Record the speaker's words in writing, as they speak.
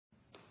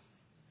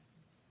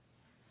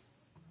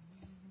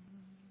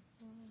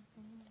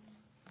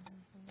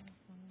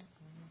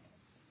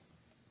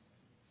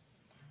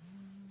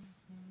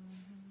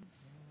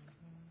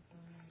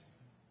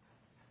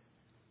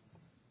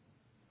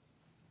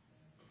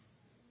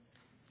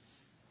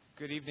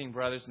Good evening,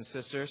 brothers and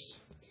sisters.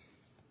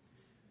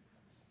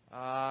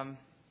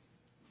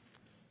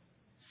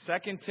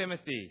 2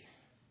 Timothy,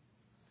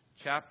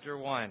 chapter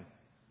 1.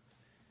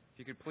 If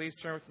you could please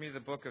turn with me to the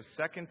book of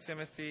 2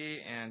 Timothy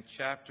and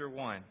chapter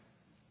 1.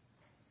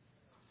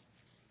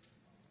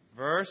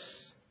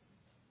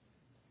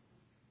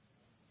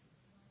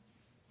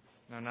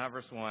 Not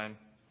verse 1.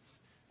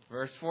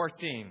 Verse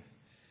 14.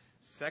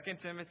 2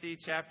 Timothy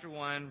chapter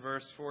 1,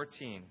 verse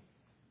 14.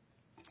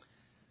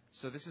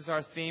 So this is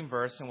our theme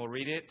verse, and we'll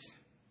read it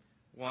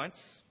once.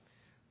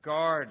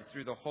 Guard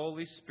through the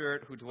Holy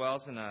Spirit who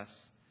dwells in us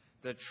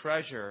the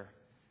treasure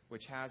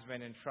which has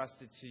been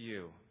entrusted to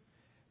you.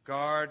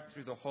 Guard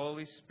through the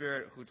Holy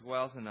Spirit who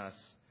dwells in us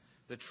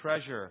the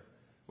treasure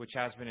which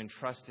has been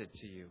entrusted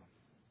to you.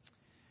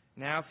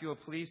 Now, if you will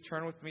please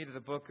turn with me to the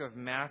book of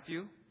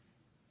Matthew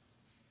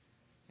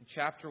in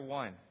chapter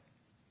 1.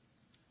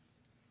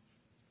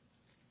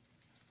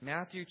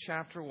 Matthew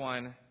chapter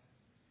 1,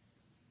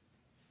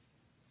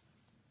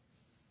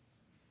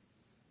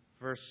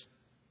 verse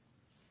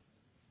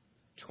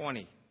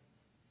 20.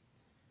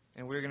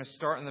 And we're going to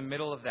start in the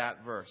middle of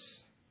that verse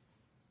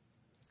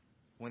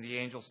when the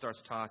angel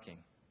starts talking.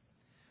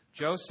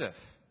 Joseph,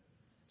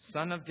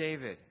 son of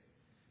David,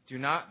 do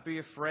not be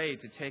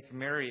afraid to take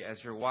Mary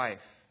as your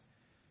wife,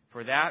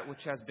 for that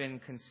which has been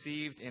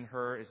conceived in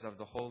her is of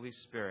the Holy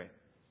Spirit.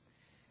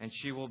 And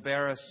she will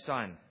bear a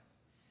son,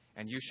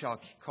 and you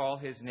shall call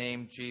his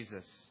name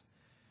Jesus,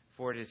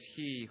 for it is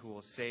he who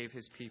will save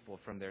his people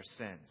from their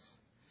sins.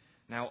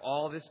 Now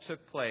all this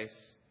took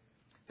place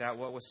that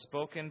what was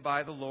spoken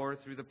by the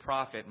Lord through the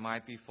prophet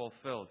might be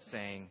fulfilled,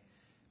 saying,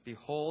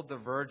 Behold, the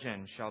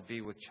virgin shall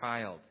be with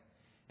child,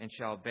 and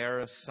shall bear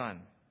a son,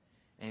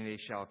 and they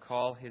shall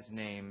call his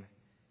name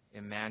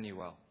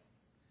Immanuel,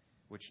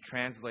 which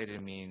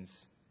translated means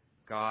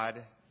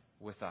God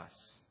with us.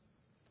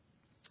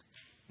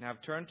 Now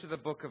turn to the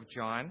book of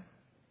John,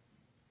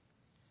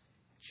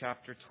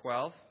 chapter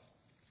 12,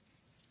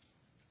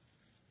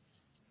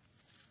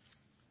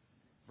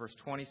 verse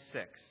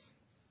 26.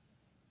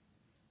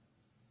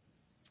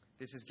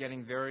 This is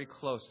getting very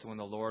close to when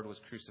the Lord was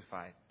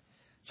crucified.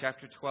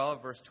 Chapter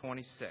 12, verse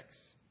 26.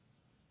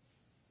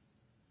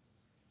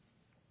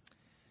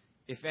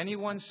 If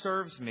anyone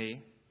serves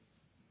me,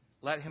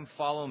 let him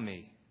follow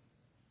me.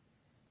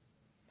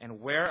 And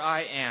where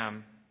I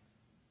am,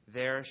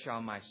 there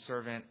shall my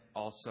servant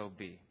also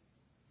be.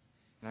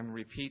 And I'm going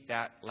to repeat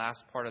that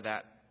last part of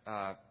that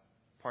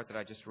part that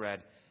I just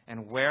read.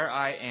 And where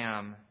I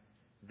am,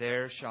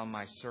 there shall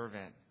my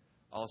servant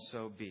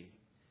also be.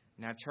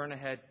 Now turn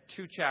ahead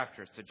 2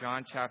 chapters to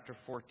John chapter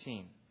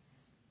 14,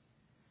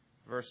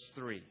 verse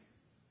 3.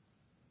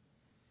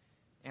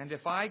 And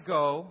if I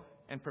go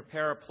and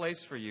prepare a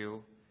place for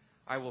you,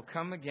 I will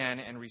come again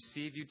and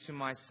receive you to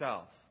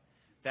myself,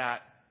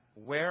 that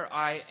where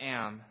I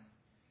am,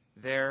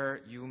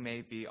 there you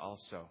may be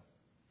also.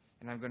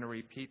 And I'm going to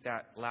repeat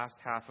that last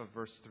half of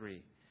verse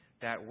 3.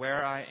 That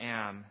where I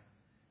am,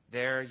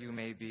 there you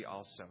may be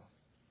also.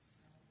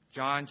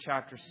 John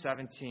chapter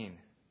 17,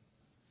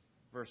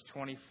 verse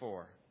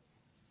 24.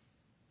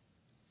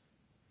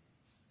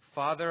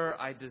 Father,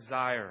 I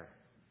desire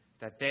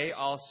that they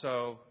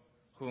also,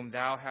 whom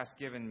thou hast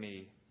given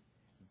me,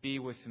 be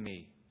with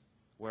me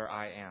where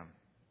I am.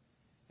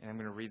 And I'm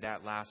going to read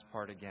that last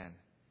part again.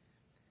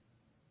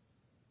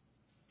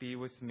 Be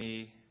with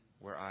me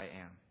where I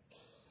am.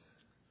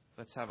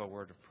 Let's have a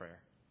word of prayer.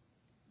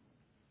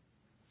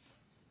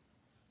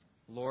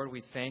 Lord,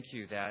 we thank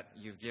you that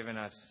you've given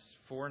us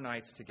 4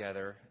 nights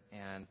together,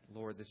 and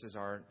Lord, this is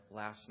our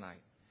last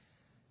night.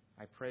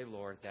 I pray,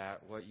 Lord,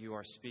 that what you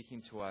are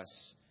speaking to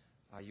us,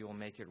 you will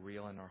make it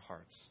real in our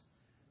hearts.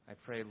 I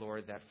pray,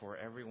 Lord, that for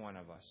every one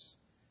of us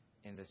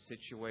in the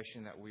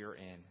situation that we are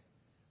in,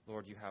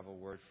 Lord, you have a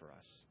word for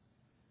us.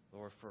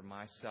 Lord, for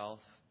myself,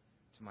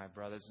 to my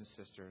brothers and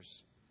sisters,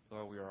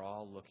 Lord, we are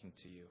all looking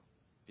to you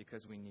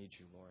because we need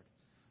you, Lord.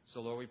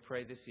 So, Lord, we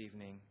pray this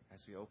evening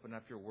as we open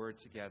up your word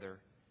together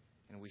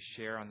and we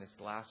share on this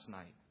last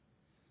night.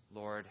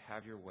 Lord,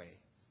 have your way.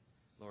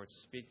 Lord,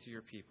 speak to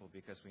your people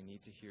because we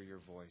need to hear your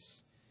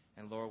voice.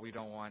 And, Lord, we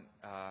don't want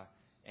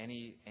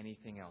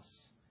anything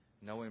else.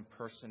 No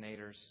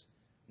impersonators,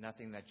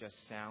 nothing that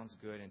just sounds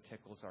good and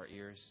tickles our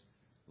ears.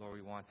 Lord,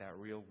 we want that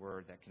real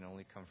word that can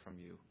only come from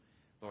you.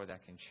 Lord,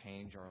 that can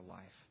change our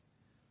life.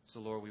 So,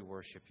 Lord, we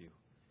worship you.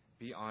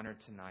 Be honored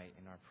tonight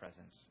in our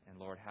presence. And,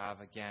 Lord, have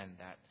again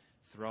that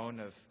throne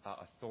of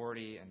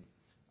authority and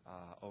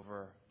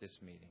over this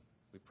meeting.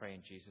 We pray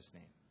in Jesus'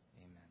 name.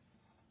 Amen.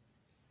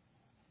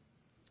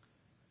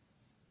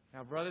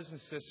 Now, brothers and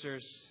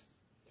sisters,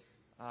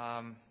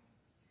 a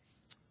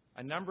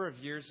number of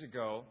years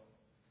ago,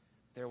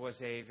 there was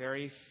a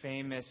very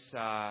famous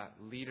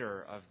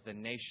leader of the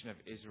nation of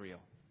Israel.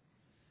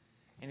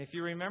 And if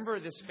you remember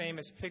this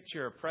famous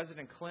picture,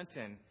 President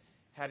Clinton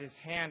had his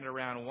hand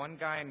around one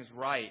guy on his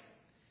right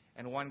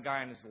and one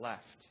guy on his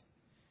left.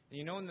 And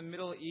you know, in the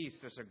Middle East,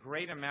 there's a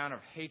great amount of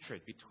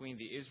hatred between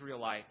the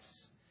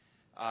Israelites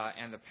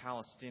and the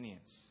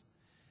Palestinians.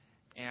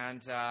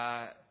 And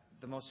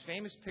the most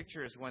famous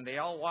picture is when they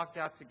all walked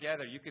out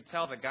together. You could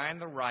tell the guy on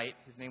the right,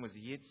 his name was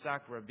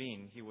Yitzhak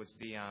Rabin. He was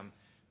the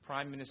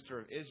prime minister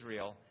of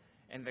Israel.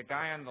 And the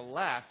guy on the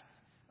left,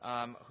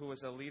 who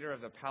was a leader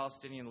of the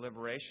Palestinian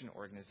Liberation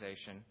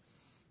Organization,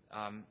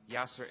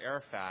 Yasser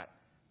Arafat,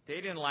 they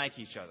didn't like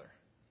each other.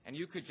 And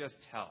you could just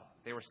tell.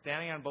 They were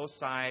standing on both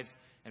sides,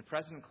 and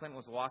President Clinton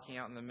was walking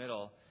out in the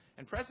middle.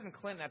 And President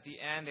Clinton, at the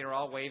end, they were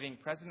all waving.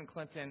 President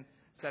Clinton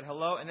said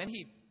hello, and then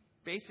he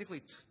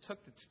basically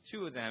took the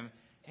two of them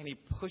and he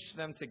pushed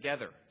them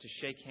together to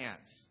shake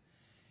hands.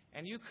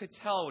 And you could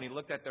tell when he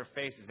looked at their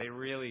faces, they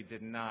really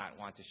did not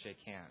want to shake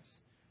hands.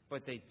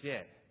 But they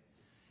did.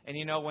 And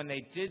you know, when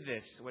they did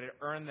this, what it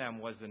earned them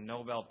was the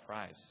Nobel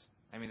Prize.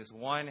 I mean, this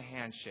one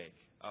handshake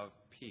of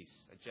peace,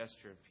 a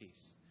gesture of peace.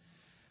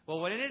 Well,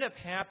 what ended up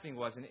happening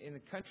was, in the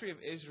country of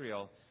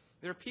Israel,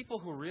 there are people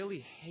who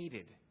really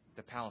hated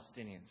the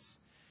Palestinians.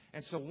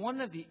 And so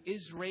one of the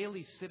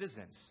Israeli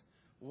citizens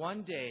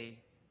one day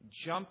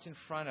jumped in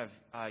front of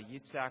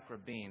Yitzhak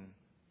Rabin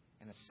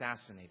and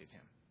assassinated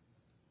him.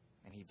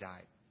 And he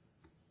died.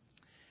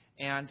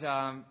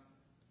 And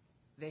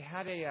they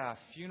had a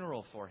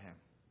funeral for him.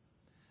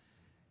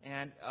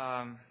 And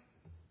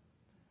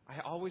I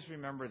always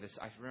remember this.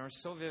 I remember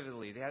so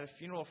vividly. They had a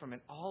funeral for him,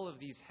 and all of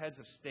these heads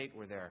of state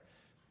were there.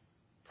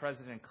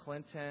 President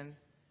Clinton,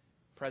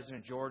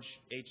 President George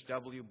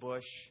H.W.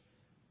 Bush,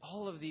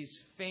 all of these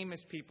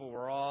famous people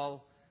were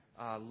all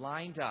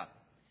lined up.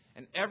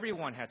 And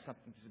everyone had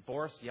something.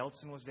 Boris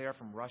Yeltsin was there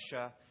from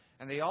Russia.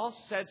 And they all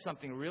said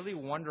something really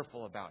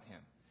wonderful about him,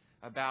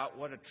 about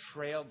what a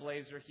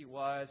trailblazer he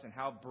was and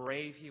how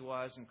brave he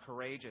was and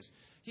courageous.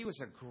 He was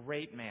a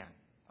great man,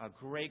 a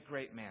great,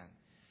 great man.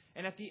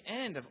 And at the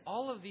end of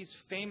all of these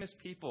famous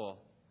people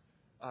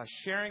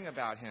sharing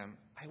about him,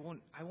 I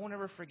won't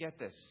ever forget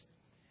this.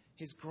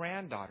 His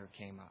granddaughter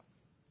came up.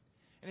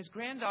 And his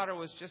granddaughter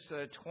was just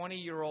a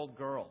 20-year-old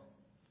girl.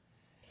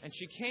 And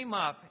she came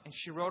up and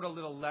she wrote a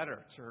little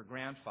letter to her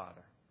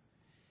grandfather.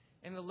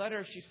 In the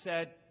letter she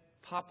said,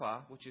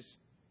 Papa, which is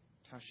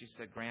how she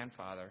said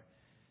grandfather,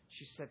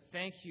 she said,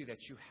 thank you that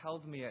you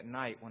held me at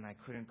night when I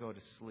couldn't go to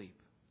sleep.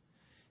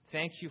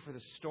 Thank you for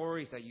the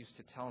stories that you used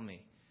to tell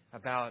me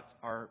about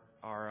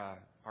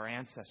our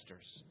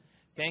ancestors.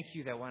 Thank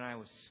you that when I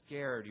was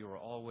scared, you were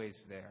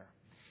always there.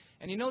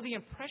 And you know, the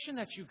impression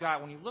that you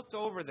got when you looked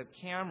over the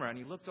camera and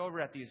you looked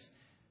over at these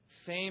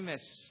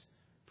famous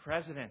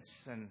presidents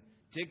and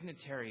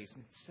dignitaries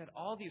and said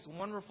all these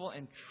wonderful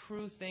and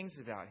true things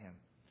about him.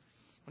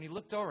 When you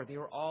looked over, they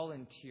were all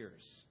in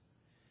tears.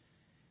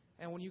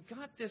 And when you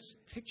got this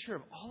picture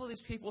of all of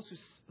these people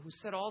who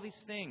said all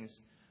these things,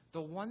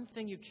 the one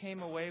thing you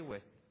came away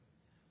with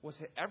was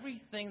that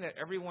everything that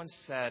everyone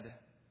said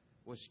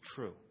was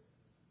true.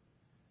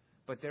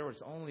 But there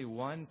was only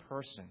one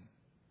person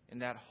in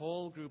that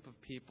whole group of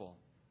people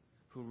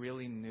who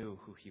really knew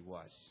who he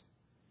was.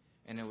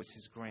 And it was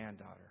his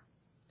granddaughter.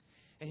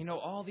 And you know,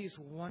 all these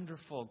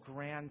wonderful,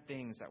 grand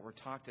things that were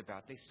talked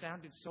about, they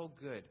sounded so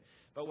good.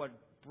 But what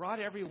brought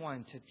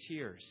everyone to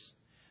tears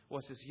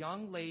was this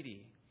young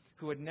lady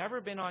who had never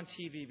been on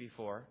TV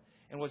before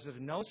and was of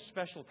no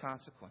special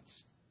consequence.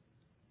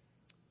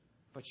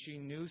 But she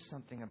knew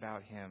something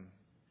about him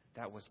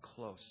that was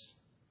close,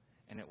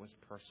 and it was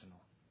personal.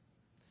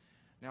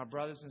 Now,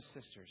 brothers and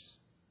sisters,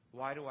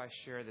 why do I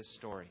share this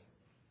story?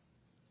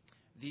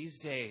 These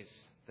days,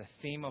 the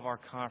theme of our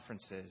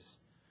conference is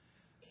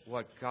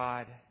what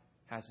God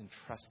has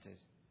entrusted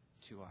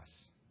to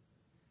us.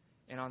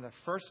 And on the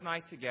first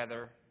night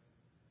together,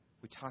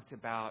 we talked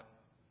about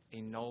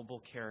a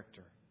noble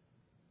character.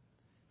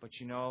 But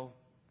you know,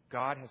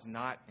 God has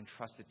not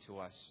entrusted to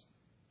us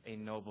a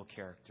noble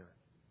character.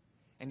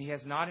 And He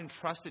has not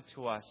entrusted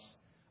to us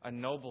a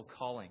noble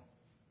calling.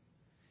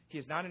 He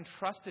has not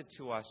entrusted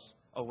to us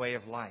a way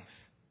of life.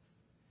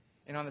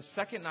 And on the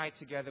second night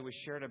together, we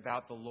shared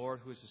about the Lord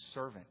who is a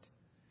servant.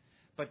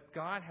 But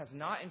God has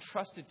not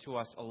entrusted to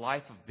us a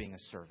life of being a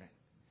servant.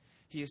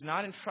 He has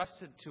not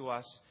entrusted to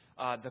us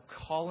the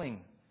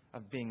calling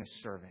of being a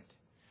servant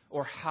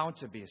or how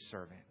to be a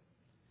servant.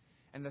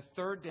 And the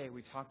third day,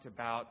 we talked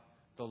about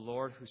the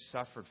Lord who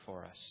suffered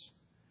for us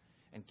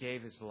and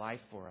gave His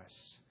life for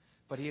us.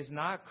 But He has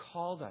not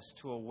called us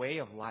to a way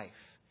of life.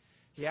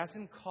 He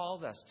hasn't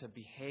called us to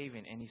behave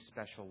in any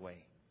special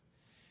way.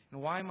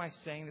 And why am I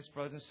saying this,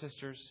 brothers and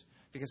sisters?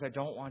 Because I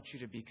don't want you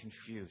to be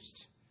confused.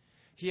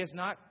 He has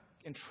not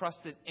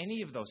entrusted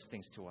any of those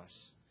things to us.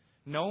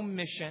 No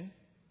mission,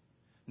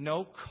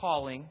 no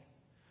calling,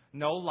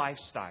 no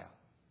lifestyle.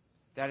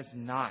 That is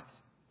not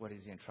what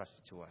He's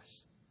entrusted to us.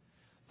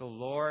 The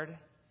Lord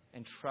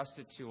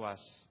entrusted to us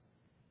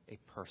a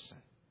person.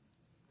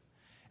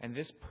 And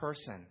this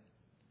person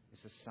is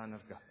the Son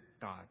of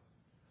God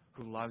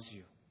who loves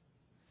you.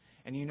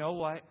 And you know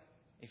what?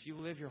 If you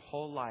live your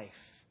whole life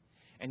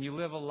and you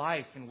live a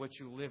life in which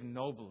you live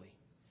nobly,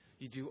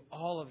 you do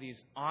all of these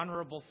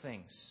honorable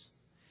things,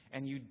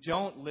 and you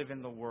don't live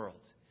in the world,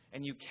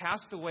 and you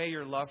cast away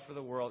your love for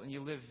the world, and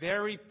you live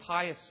very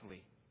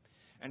piously,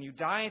 and you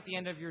die at the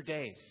end of your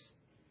days,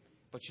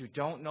 but you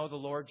don't know the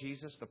Lord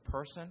Jesus, the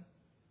person,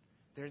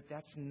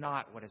 That's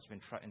not what has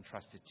been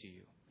entrusted to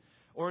you.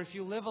 Or if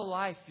you live a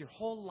life, your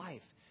whole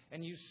life,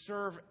 and you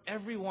serve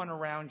everyone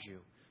around you,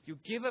 you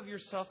give of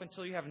yourself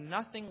until you have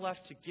nothing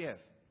left to give,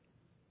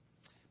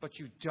 but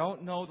you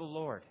don't know the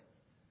Lord,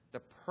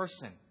 the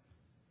person,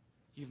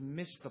 you've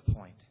missed the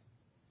point.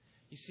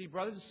 You see,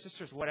 brothers and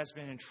sisters, what has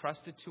been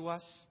entrusted to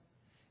us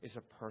is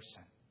a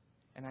person.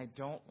 And I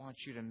don't want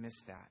you to miss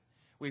that.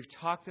 We've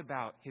talked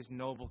about his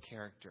noble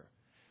character.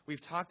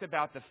 We've talked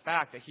about the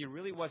fact that he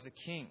really was a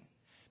king.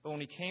 But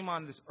when he came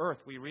on this earth,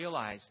 we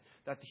realized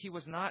that he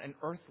was not an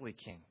earthly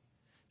king,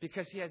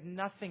 because he had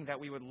nothing that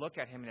we would look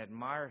at him and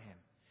admire him.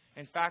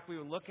 In fact, we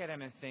would look at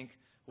him and think,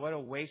 what a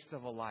waste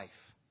of a life.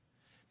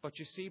 But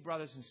you see,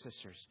 brothers and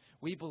sisters,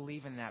 we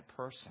believe in that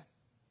person.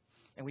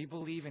 And we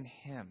believe in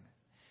him.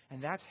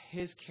 And that's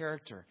his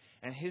character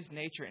and his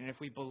nature. And if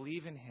we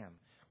believe in him,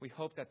 we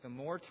hope that the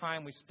more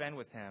time we spend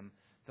with him,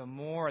 the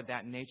more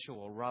that nature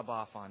will rub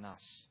off on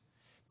us.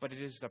 But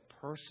it is the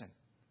person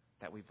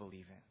that we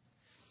believe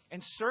in.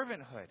 And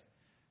servanthood.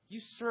 You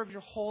serve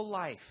your whole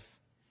life,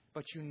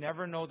 but you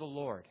never know the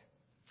Lord.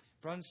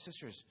 Brothers and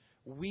sisters,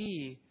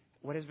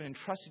 what has been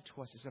entrusted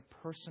to us is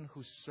a person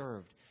who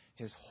served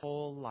his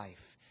whole life.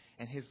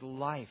 And his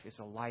life is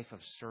a life of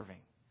serving.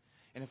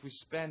 And if we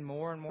spend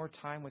more and more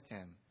time with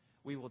him,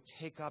 we will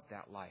take up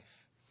that life.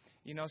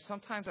 You know,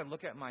 sometimes I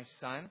look at my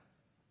son,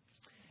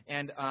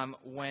 and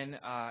when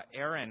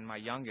Aaron, my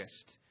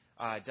youngest,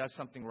 does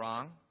something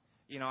wrong,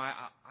 you know,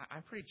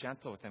 I'm pretty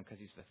gentle with him because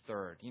he's the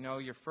third. You know,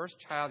 your first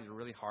child, you're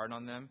really hard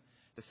on them.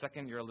 The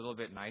second, you're a little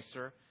bit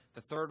nicer.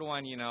 The third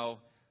one, you know,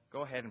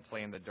 go ahead and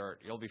play in the dirt.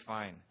 You'll be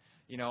fine.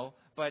 You know,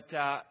 but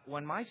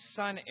when my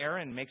son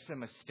Aaron makes a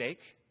mistake,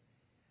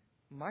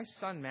 my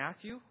son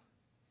Matthew,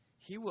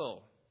 he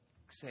will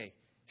say,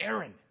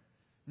 Aaron,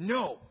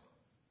 no.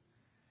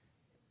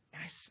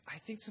 And I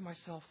think to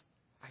myself,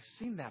 I've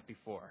seen that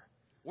before.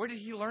 Where did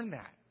he learn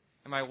that?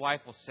 And my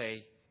wife will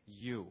say,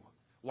 you.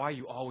 Why are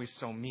you always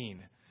so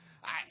mean?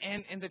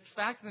 And the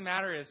fact of the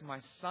matter is, my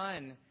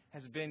son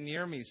has been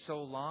near me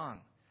so long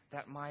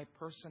that my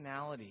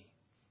personality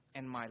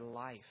and my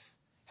life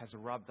has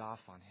rubbed off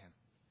on him.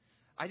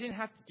 I didn't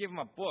have to give him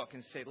a book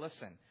and say,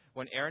 listen,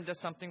 when Aaron does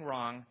something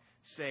wrong,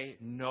 say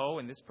no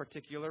in this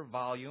particular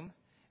volume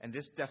and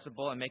this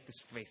decibel and make this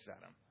face at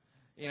him.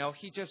 You know,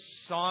 he just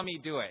saw me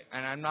do it.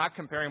 And I'm not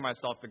comparing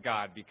myself to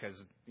God because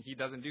he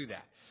doesn't do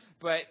that.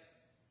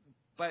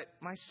 But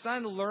my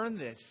son learned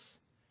this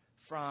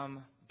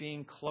from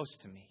being close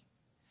to me.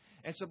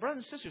 And so,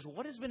 brothers and sisters,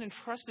 what has been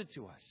entrusted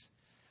to us?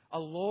 A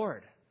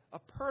Lord, a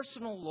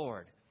personal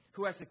Lord,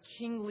 who has a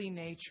kingly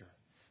nature,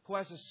 who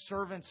has a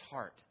servant's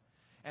heart.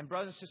 And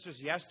brothers and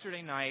sisters,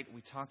 yesterday night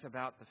we talked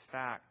about the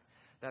fact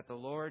that the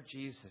Lord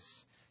Jesus,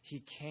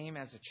 he came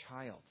as a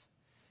child.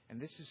 And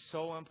this is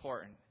so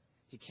important.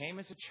 He came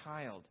as a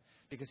child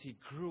because he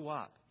grew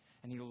up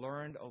and he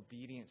learned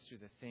obedience through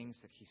the things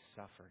that he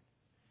suffered.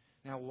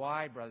 Now,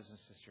 why, brothers and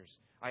sisters?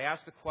 I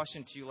asked the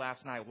question to you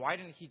last night. Why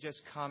didn't he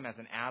just come as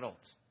an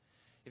adult?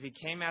 If he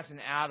came as an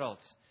adult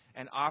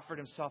and offered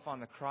himself on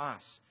the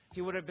cross,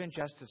 he would have been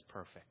just as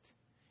perfect.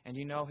 And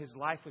you know, his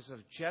life was of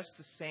just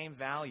the same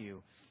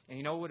value. And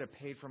you know, it would have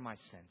paid for my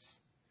sins.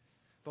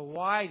 But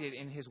why did,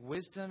 in his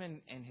wisdom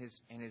and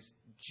his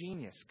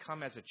genius,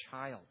 come as a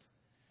child?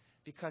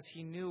 Because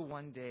he knew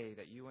one day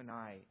that you and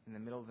I, in the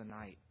middle of the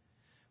night,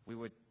 we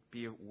would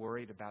be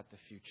worried about the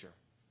future.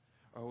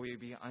 Or we would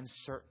be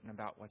uncertain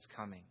about what's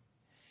coming.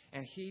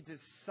 And he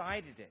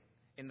decided it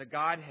in the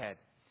Godhead.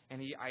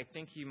 And I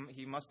think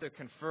he must have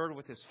conferred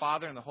with his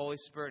Father and the Holy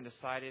Spirit and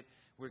decided,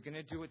 we're going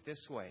to do it this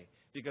way.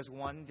 Because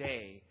one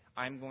day,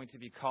 I'm going to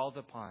be called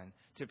upon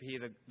to be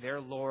their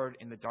Lord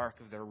in the dark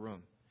of their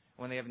room.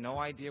 When they have no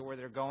idea where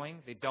they're going,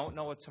 they don't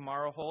know what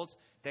tomorrow holds,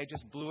 they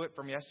just blew it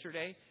from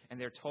yesterday, and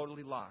they're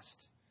totally lost.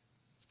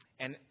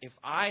 And if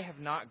I have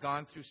not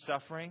gone through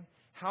suffering,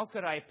 how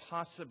could I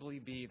possibly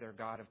be their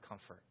God of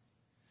comfort?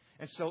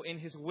 And so in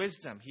his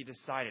wisdom, he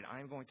decided,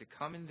 I'm going to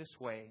come in this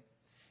way,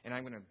 and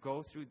I'm going to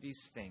go through these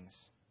things.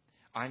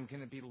 I'm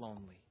going to be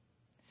lonely,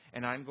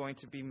 and I'm going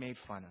to be made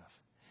fun of,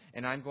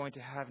 and I'm going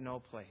to have no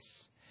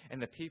place.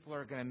 And the people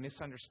are going to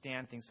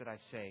misunderstand things that I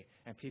say,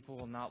 and people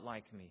will not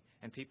like me,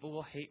 and people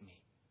will hate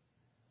me.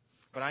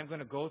 But I'm going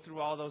to go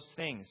through all those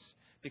things,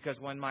 because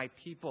when my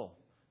people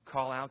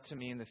call out to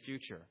me in the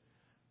future,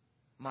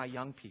 my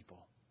young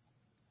people,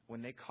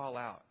 when they call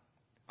out,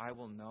 I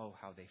will know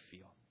how they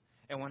feel.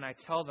 And when I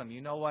tell them, you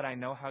know what, I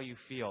know how you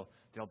feel,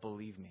 they'll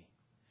believe me.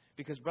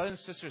 Because, brothers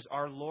and sisters,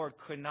 our Lord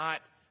could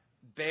not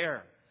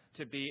bear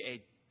to be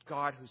a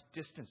God who's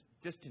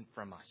distant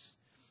from us.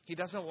 He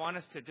doesn't want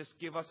us to just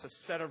give us a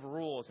set of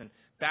rules and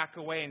back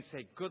away and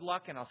say, good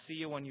luck and I'll see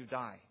you when you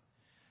die.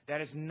 That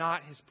is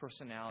not his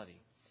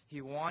personality. He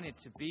wanted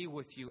to be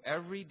with you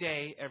every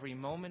day, every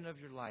moment of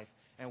your life,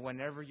 and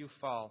whenever you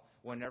fall,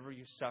 whenever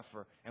you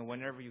suffer, and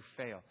whenever you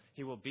fail.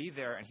 He will be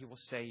there and he will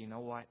say, you know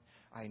what?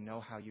 I know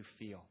how you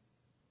feel.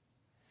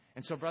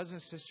 And so, brothers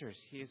and sisters,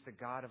 he is the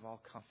God of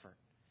all comfort.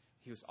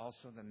 He was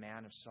also the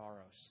man of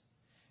sorrows.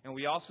 And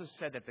we also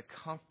said that the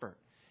comfort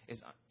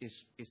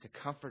is to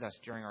comfort us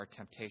during our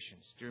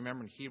temptations. Do you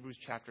remember in Hebrews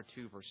chapter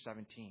 2, verse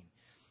 17?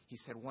 He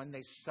said, when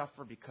they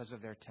suffer because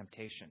of their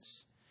temptations.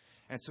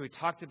 And so he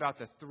talked about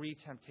the three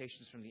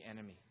temptations from the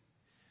enemy.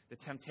 The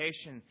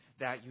temptation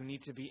that you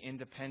need to be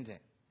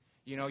independent.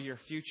 You know, your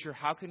future,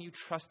 how can you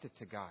trust it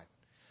to God?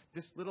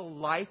 This little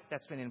life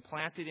that's been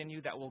implanted in you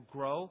that will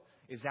grow,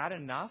 is that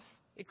enough?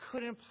 It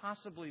couldn't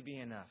possibly be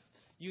enough.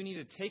 You need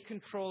to take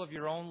control of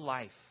your own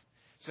life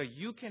so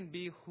you can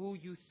be who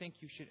you think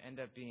you should end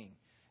up being.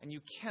 And you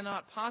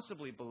cannot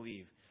possibly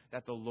believe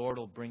that the Lord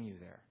will bring you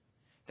there.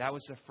 That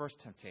was the first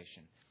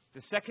temptation.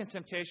 The second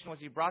temptation was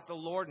he brought the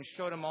Lord and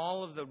showed him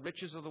all of the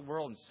riches of the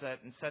world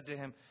and said to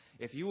him,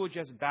 if you would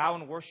just bow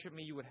and worship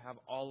me, you would have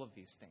all of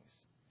these things.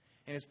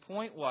 And his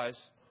point was,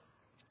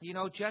 you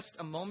know, just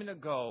a moment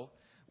ago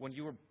when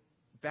you were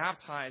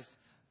baptized,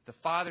 the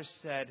Father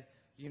said,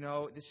 you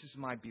know, this is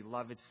my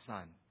beloved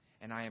Son,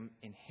 and I am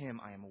in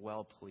him I am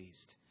well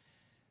pleased.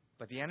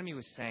 But the enemy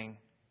was saying,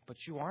 but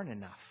you aren't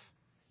enough.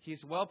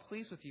 He's well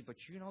pleased with you, but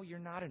you know you're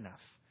not enough.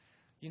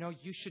 You know,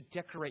 you should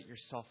decorate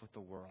yourself with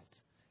the world.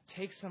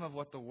 Take some of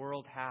what the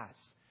world has.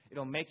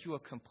 It'll make you a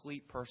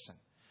complete person.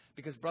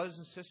 Because, brothers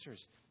and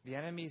sisters, the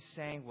enemy is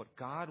saying what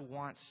God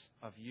wants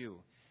of you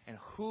and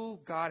who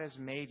God has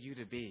made you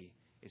to be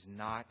is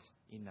not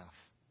enough.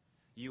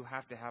 You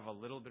have to have a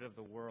little bit of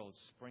the world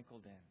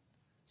sprinkled in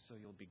so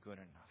you'll be good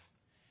enough.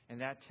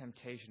 And that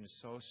temptation is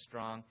so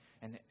strong,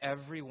 and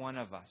every one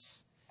of us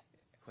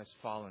has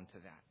fallen to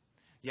that.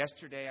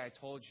 Yesterday I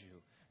told you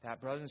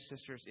that, brothers and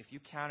sisters, if you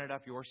counted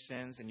up your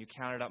sins and you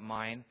counted up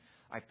mine,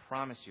 I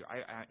promise you,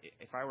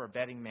 if I were a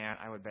betting man,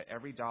 I would bet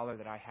every dollar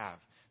that I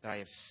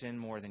have sinned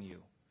more than you.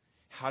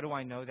 How do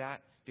I know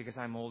that? Because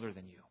I'm older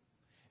than you.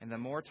 And the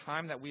more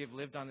time that we have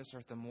lived on this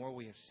earth, the more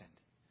we have sinned.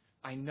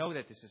 I know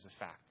that this is a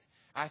fact.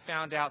 I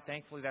found out,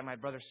 thankfully, that my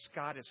brother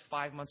Scott is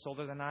 5 months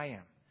older than I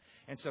am.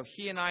 And so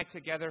he and I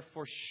together,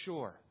 for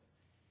sure,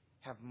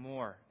 have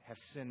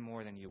sinned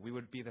more than you. We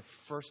would be the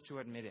first to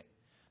admit it.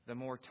 The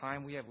more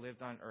time we have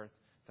lived on earth,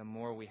 the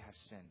more we have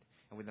sinned.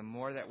 And with the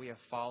more that we have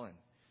fallen.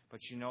 But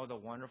you know, the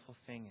wonderful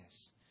thing is,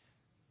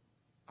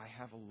 I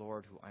have a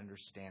Lord who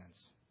understands.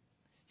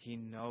 He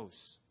knows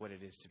what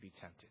it is to be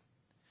tempted.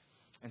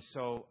 And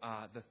so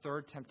the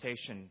third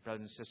temptation,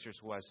 brothers and sisters,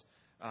 was,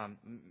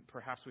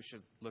 perhaps we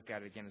should look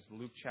at it again, is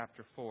Luke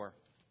chapter 4.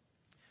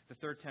 The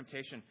third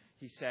temptation,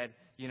 he said,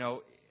 you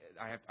know,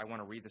 I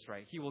want to read this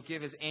right. He will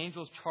give his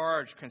angels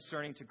charge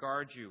concerning to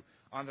guard you.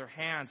 On their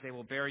hands they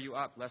will bear you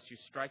up, lest you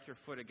strike your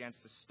foot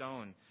against a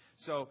stone.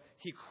 So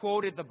he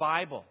quoted the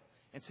Bible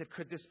and said,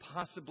 could this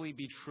possibly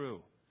be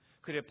true?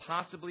 Could it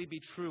possibly be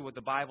true what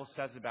the Bible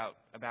says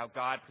about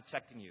God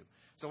protecting you?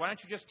 So why don't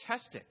you just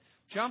test it?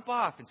 Jump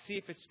off and see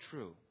if it's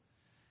true.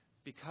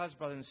 Because,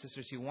 brothers and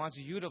sisters, he wants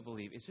you to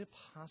believe, is it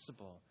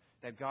possible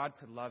that God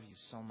could love you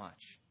so much?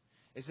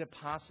 Is it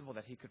possible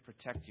that he could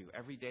protect you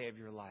every day of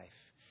your life?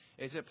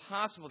 Is it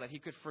possible that he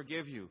could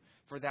forgive you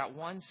for that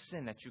one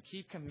sin that you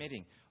keep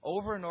committing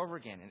over and over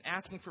again and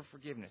asking for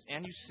forgiveness?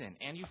 And you sin,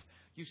 and you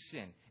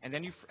sin, and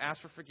then you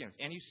ask for forgiveness,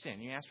 and you sin,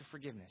 and you ask for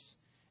forgiveness.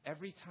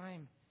 Every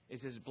time,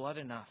 is his blood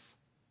enough?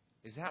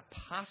 Is that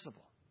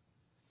possible?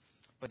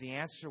 But the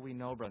answer we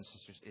know, brothers and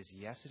sisters, is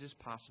yes, it is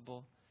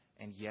possible,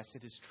 and yes,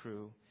 it is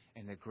true,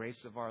 and the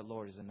grace of our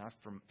Lord is enough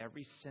from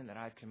every sin that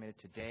I've committed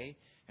today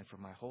and for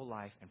my whole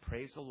life, and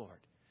praise the Lord.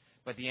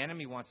 But the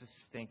enemy wants us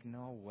to think,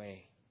 no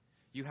way.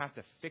 You have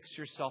to fix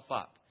yourself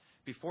up.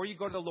 Before you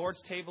go to the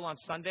Lord's table on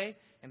Sunday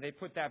and they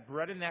put that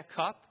bread in that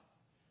cup,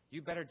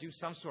 you better do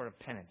some sort of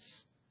penance.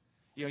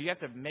 You know, you have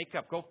to make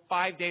up, go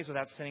 5 days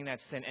without sinning that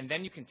sin, and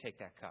then you can take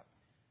that cup.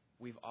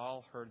 We've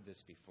all heard this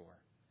before.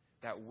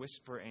 That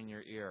whisper in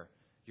your ear,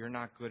 you're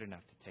not good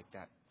enough to take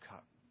that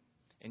cup.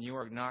 And you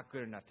are not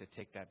good enough to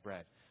take that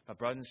bread. But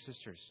brothers and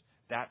sisters,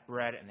 that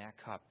bread and that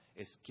cup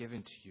is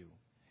given to you.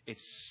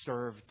 It's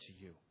served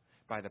to you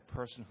by the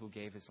person who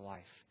gave his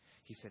life.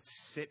 He said,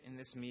 sit in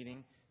this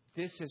meeting.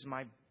 This is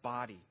my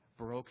body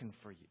broken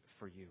for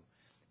you.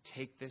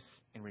 Take this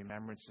in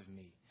remembrance of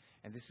me.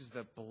 And this is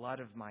the blood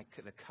of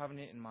the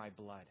covenant in my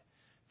blood.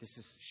 This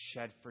is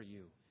shed for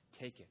you.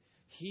 Take it.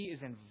 He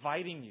is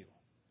inviting you.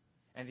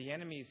 And the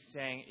enemy is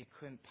saying it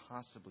couldn't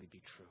possibly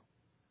be true.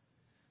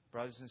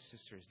 Brothers and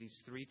sisters, these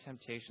three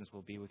temptations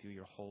will be with you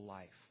your whole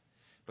life.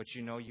 But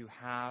you know you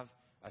have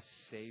a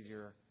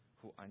Savior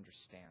who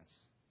understands.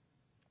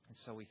 And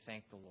so we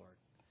thank the Lord.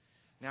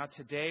 Now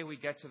today we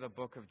get to the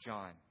book of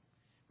John.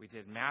 We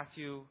did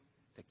Matthew,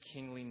 the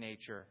kingly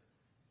nature.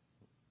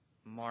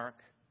 Mark,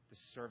 the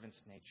servant's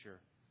nature.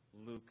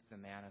 Luke, the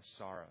man of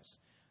sorrows.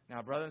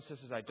 Now, brothers and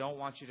sisters, I don't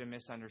want you to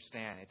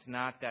misunderstand. It's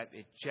not that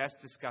it just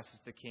discusses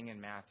the king in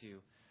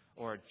Matthew,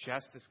 or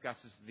just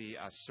discusses the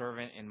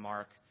servant in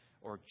Mark,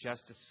 or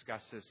just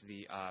discusses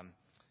the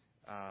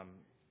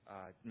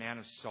man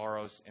of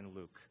sorrows in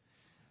Luke.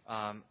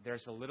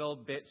 There's a little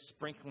bit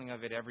sprinkling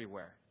of it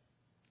everywhere.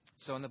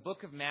 So in the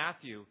book of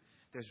Matthew,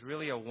 there's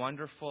really a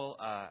wonderful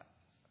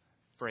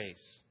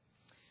phrase.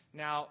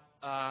 Now,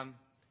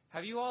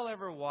 have you all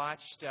ever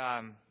watched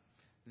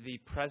the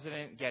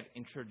president get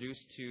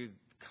introduced to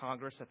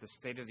Congress at the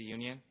State of the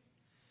Union,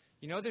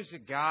 you know there's a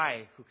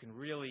guy who can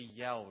really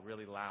yell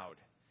really loud.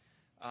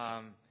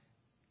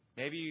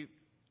 Maybe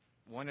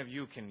one of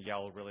you can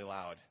yell really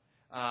loud.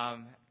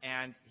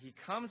 And he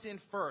comes in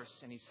first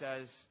and he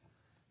says,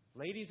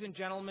 "Ladies and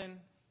gentlemen,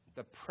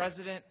 the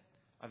President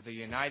of the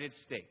United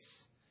States."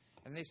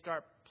 And they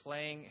start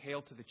playing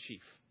Hail to the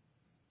Chief.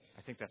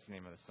 I think that's the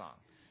name of the song.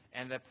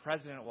 And the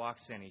president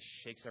walks in. He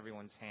shakes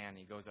everyone's hand.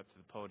 He goes up to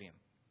the podium.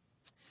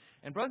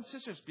 And brothers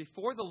and sisters,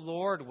 before the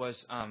Lord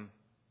was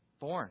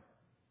born,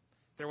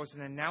 there was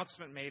an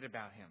announcement made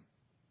about him.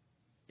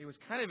 It was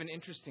kind of an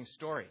interesting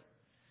story.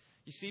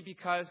 You see,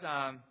 because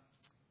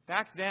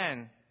back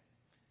then,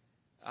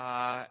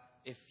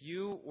 if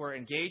you were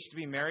engaged to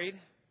be married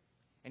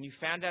and you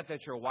found out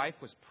that your wife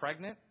was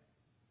pregnant,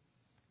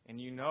 and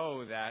you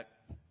know that,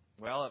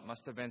 well, it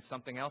must have been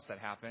something else that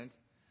happened,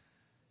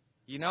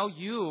 you know,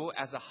 you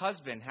as a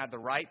husband had the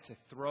right to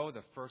throw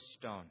the first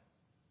stone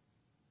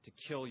to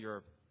kill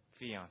your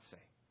fiancé.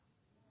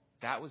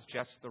 That was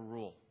just the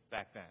rule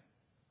back then.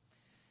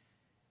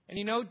 And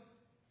you know,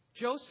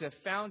 Joseph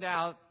found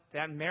out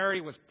that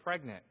Mary was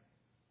pregnant.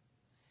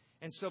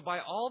 And so by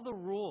all the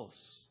rules,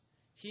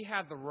 he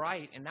had the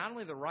right, and not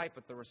only the right,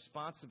 but the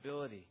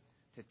responsibility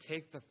to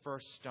take the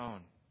first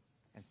stone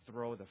and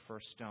throw the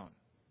first stone.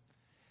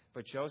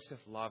 But Joseph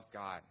loved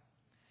God.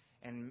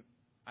 And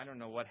I don't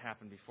know what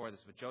happened before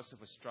this, but Joseph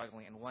was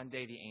struggling. And one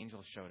day the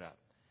angel showed up.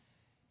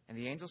 And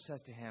the angel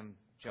says to him,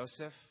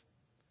 "Joseph,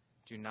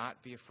 do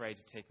not be afraid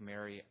to take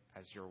Mary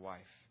as your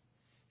wife,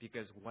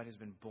 because what has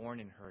been born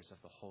in her is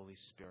of the Holy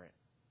Spirit."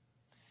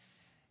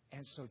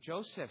 And so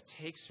Joseph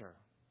takes her.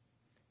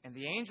 And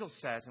the angel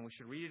says, and we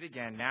should read it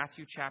again,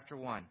 Matthew chapter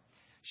 1,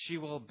 "She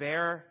will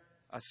bear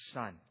a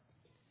son,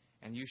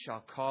 and you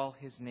shall call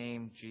his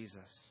name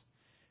Jesus,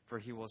 for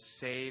he will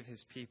save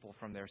his people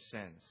from their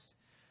sins."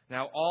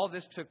 Now all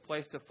this took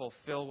place to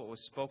fulfill what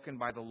was spoken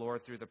by the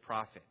Lord through the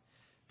prophet.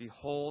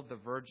 "Behold, the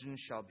virgin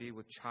shall be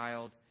with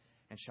child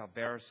and shall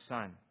bear a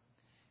son,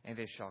 and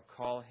they shall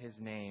call his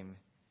name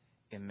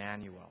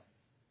Immanuel,"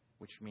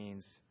 which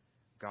means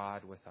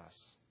God with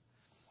us.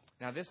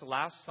 Now this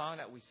last song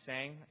that we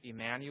sang,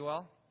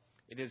 Immanuel,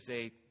 it is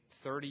a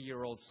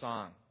 30-year-old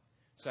song.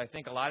 So I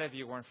think a lot of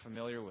you weren't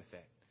familiar with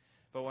it.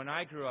 But when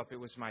I grew up, it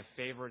was my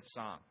favorite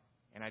song.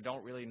 And I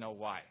don't really know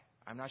why.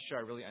 I'm not sure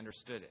I really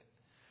understood it.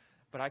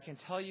 But I can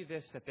tell you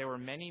this, that there were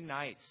many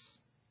nights.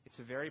 It's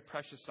a very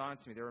precious song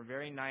to me. There were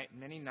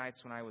many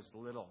nights when I was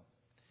little.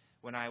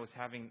 I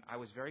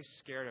was very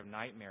scared of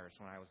nightmares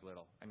when I was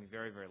little. I mean,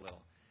 very, very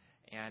little.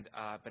 And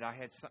but I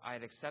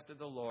had accepted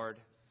the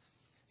Lord.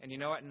 And you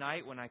know, at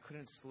night when I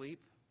couldn't sleep,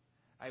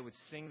 I would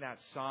sing that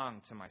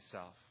song to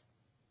myself.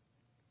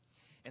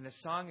 And the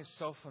song is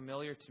so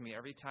familiar to me.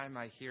 Every time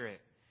I hear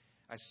it,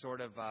 I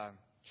sort of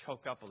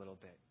choke up a little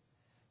bit,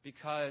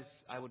 because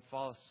I would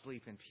fall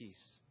asleep in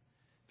peace.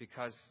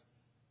 Because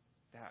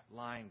that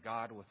line,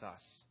 God with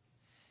us.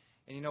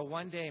 And you know,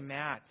 one day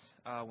Matt,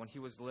 when he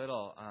was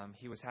little,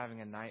 he was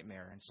having a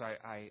nightmare. And so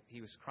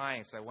he was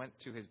crying. So I went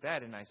to his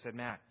bed and I said,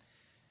 "Matt,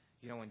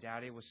 you know, when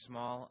Daddy was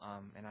small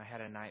and I had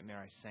a nightmare,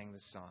 I sang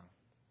this song.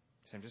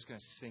 So I'm just going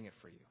to sing it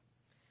for you."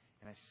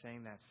 And I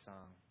sang that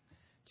song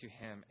to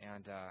him,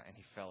 and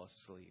he fell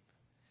asleep.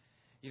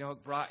 You know,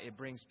 it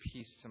brings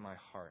peace to my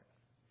heart.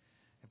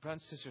 And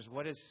brothers and sisters,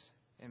 what does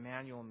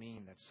Immanuel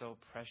mean that's so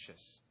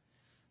precious?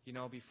 You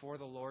know, before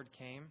the Lord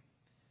came,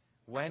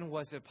 when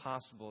was it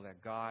possible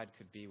that God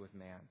could be with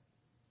man?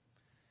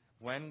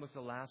 When was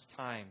the last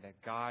time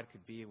that God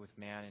could be with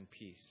man in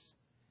peace?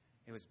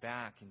 It was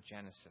back in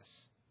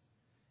Genesis.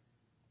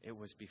 It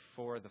was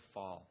before the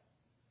fall.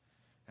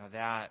 Now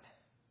that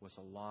was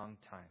a long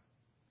time.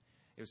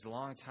 It was a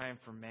long time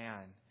for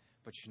man,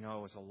 but you know,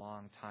 it was a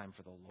long time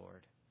for the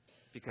Lord.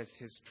 Because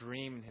his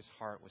dream in his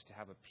heart was to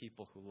have a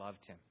people who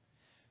loved him,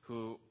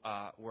 who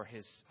were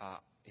his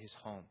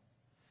home.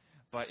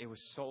 But it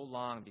was so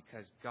long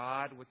because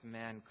God with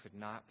men could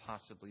not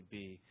possibly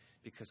be,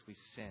 because we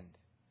sinned.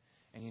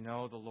 And you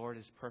know, the Lord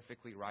is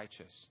perfectly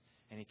righteous,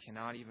 and he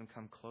cannot even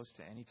come close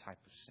to any type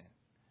of sin.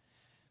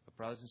 But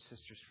brothers and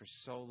sisters, for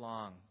so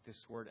long, this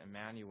word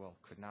Immanuel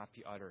could not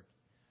be uttered.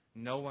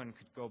 No one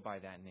could go by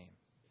that name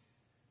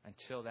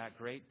until that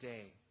great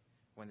day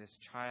when this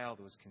child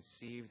was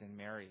conceived in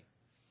Mary.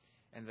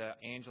 And the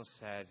angel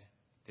said,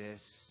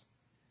 "This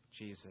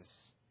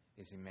Jesus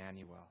is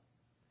Immanuel,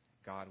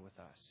 God with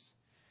us."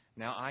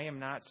 Now, I am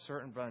not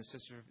certain, brothers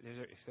and sisters,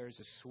 if there's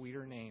a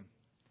sweeter name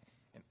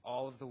in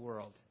all of the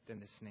world than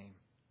this name.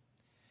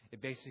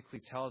 It basically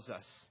tells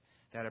us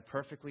that a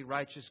perfectly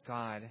righteous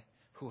God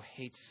who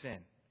hates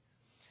sin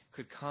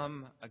could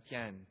come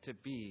again to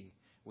be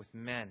with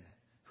men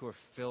who are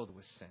filled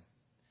with sin.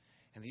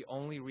 And the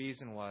only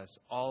reason was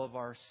all of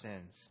our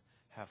sins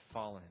have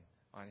fallen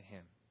on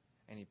him,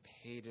 and he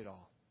paid it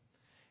all.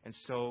 And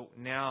so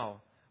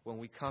now, when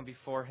we come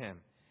before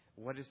him,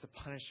 what is the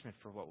punishment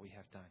for what we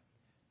have done?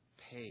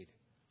 Paid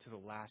to the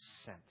last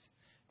cent.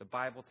 The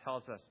Bible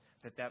tells us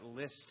that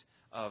list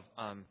of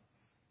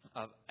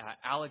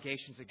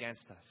allegations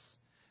against us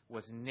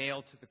was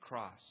nailed to the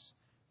cross,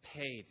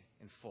 paid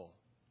in full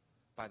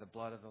by the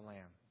blood of the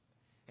Lamb.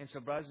 And so,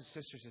 brothers and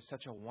sisters, it's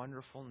such a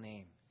wonderful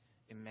name,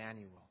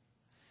 Immanuel.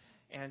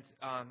 And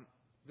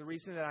the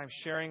reason that I'm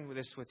sharing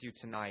this with you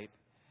tonight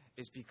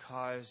is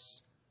because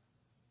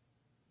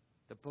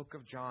the book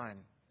of John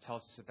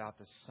tells us about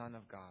the Son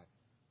of God,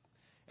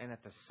 and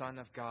that the Son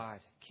of God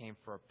came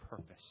for a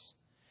purpose.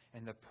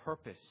 And the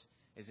purpose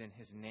is in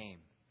His name,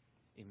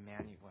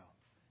 Immanuel,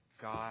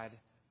 God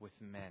with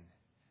men.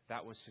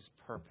 That was His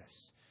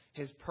purpose.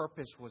 His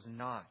purpose was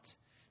not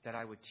that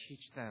I would teach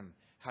them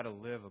how to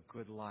live a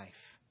good life,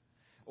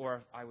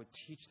 or I would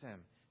teach them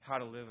how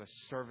to live a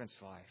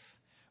servant's life,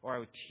 or I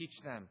would teach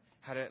them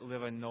how to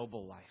live a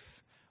noble life,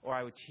 or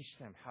I would teach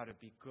them how to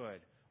be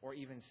good, or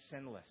even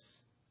sinless.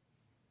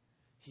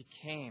 He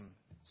came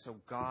so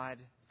God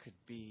could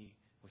be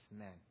with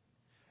men.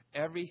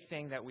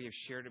 Everything that we have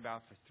shared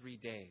about for 3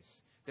 days,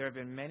 there have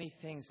been many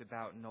things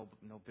about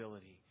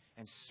nobility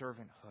and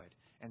servanthood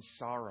and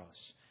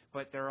sorrows,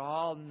 but they're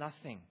all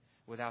nothing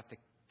without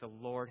the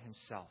Lord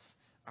Himself,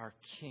 our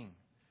King,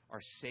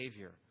 our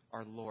Savior,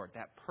 our Lord.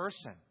 That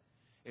person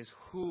is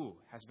who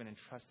has been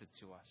entrusted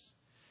to us.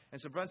 And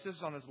so, brothers and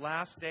sisters, on this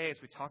last day, as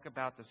we talk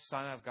about the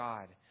Son of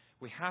God,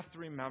 we have to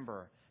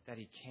remember that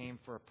He came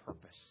for a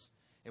purpose.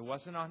 It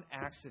wasn't on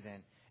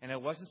accident, and it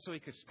wasn't so He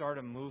could start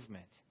a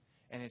movement,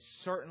 and it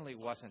certainly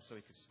wasn't so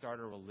He could start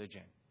a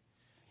religion.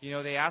 You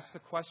know, they ask the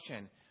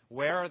question,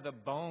 where are the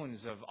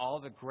bones of all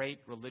the great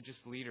religious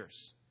leaders?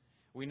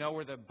 We know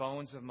where the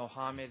bones of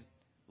Muhammad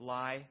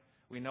lie.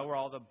 We know where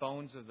all the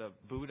bones of the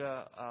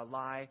Buddha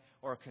lie,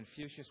 or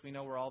Confucius. We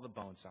know where all the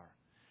bones are.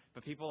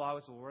 But people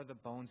always, well, where are the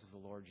bones of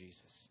the Lord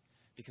Jesus?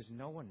 Because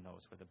no one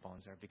knows where the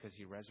bones are, because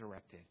He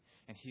resurrected,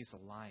 and He's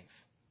alive,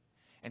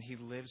 and He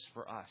lives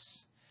for us.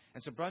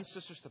 And so, brothers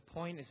and sisters, the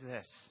point is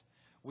this.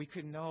 We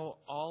could know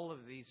all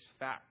of these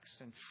facts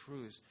and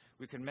truths.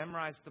 We could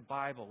memorize the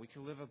Bible. We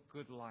could live a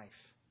good life.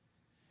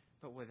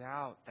 But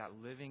without that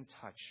living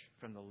touch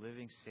from the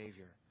living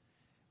Savior,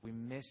 we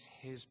miss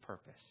His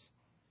purpose.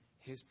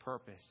 His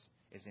purpose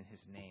is in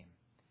His name,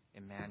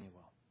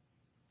 Immanuel.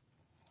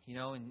 You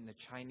know, in the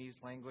Chinese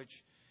language,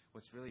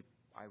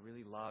 I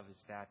really love is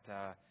that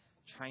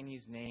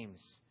Chinese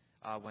names,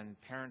 when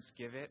parents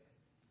give it,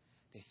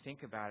 they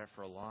think about it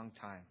for a long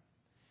time.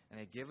 And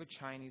they give a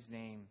Chinese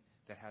name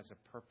that has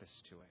a purpose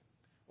to it,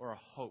 or a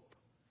hope.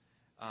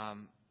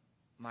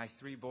 My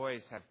 3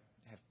 boys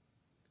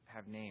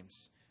have names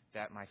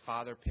that my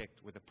father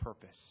picked with a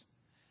purpose.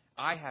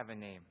 I have a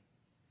name.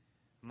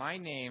 My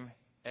name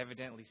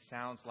evidently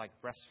sounds like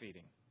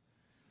breastfeeding.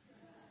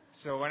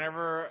 So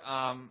whenever,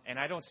 and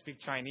I don't speak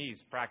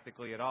Chinese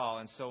practically at all,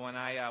 and so when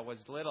I was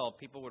little,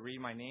 people would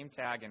read my name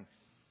tag and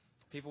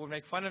people would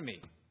make fun of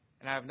me.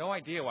 And I have no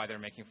idea why they're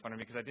making fun of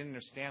me, because I didn't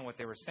understand what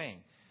they were saying.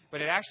 But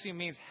it actually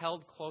means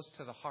held close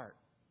to the heart.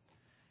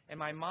 And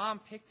my mom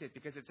picked it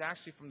because it's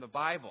actually from the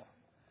Bible.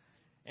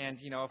 And,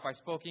 you know, if I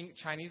spoke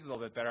Chinese a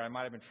little bit better, I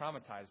might have been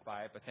traumatized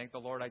by it, but thank the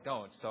Lord I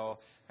don't. So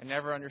I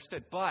never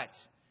understood. But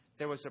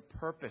there was a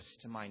purpose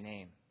to my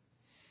name.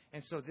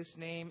 And so this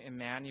name,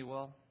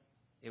 Immanuel,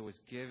 it was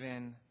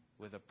given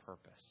with a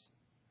purpose.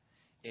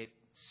 It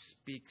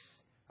speaks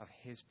of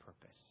His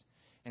purpose.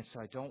 And so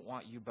I don't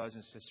want you, brothers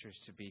and sisters,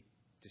 to be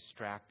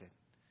distracted.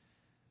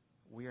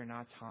 We are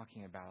not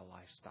talking about a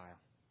lifestyle.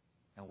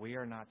 And we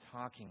are not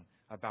talking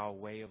about a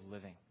way of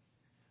living.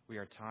 We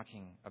are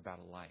talking about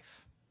a life.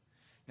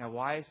 Now,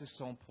 why is this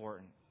so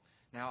important?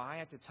 Now, I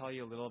have to tell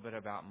you a little bit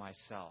about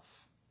myself.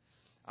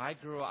 I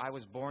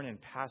was born in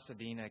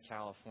Pasadena,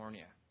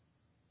 California.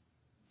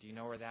 Do you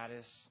know where that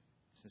is?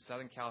 It's in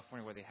Southern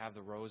California, where they have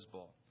the Rose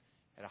Bowl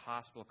at a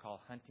hospital called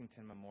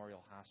Huntington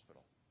Memorial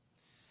Hospital.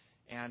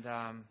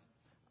 And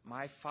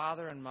my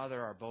father and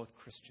mother are both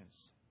Christians.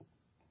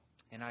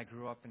 And I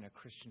grew up in a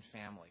Christian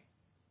family.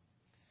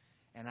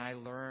 And I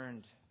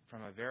learned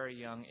from a very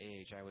young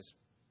age, I was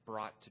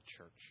brought to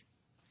church.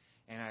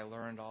 And I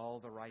learned all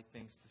the right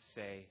things to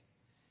say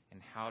and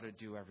how to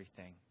do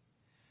everything.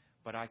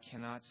 But I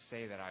cannot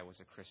say that I was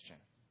a Christian.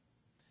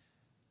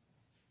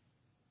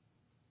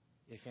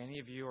 If any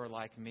of you are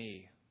like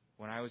me,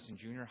 when I was in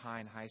junior high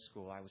and high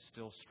school, I was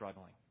still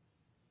struggling.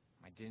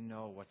 I didn't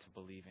know what to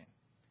believe in.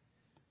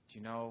 Do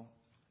you know,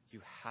 you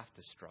have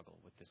to struggle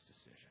with this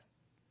decision.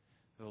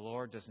 The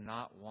Lord does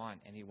not want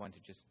anyone to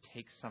just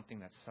take something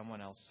that someone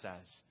else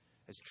says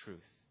as truth.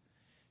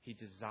 He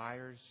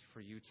desires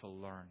for you to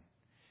learn.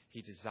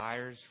 He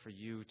desires for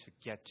you to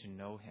get to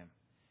know Him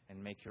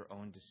and make your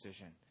own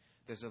decision.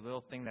 There's a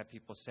little thing that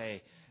people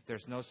say,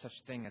 there's no such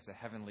thing as a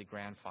heavenly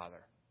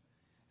grandfather.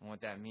 And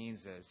what that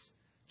means is,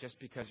 just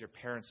because your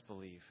parents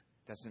believe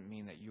doesn't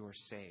mean that you are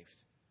saved.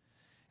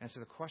 And so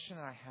the question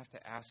that I have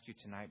to ask you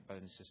tonight,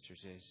 brothers and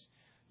sisters, is,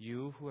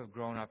 you who have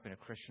grown up in a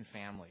Christian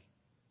family,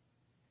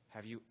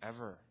 have you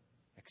ever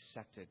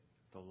accepted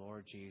the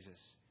Lord Jesus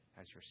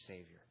as your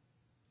Savior?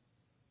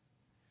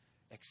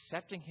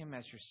 Accepting Him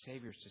as your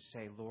Savior is to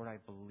say, Lord, I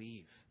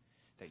believe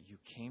that you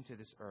came to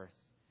this earth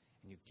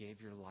and you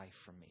gave your life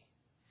for me.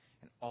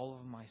 And all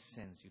of my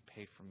sins you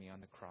paid for me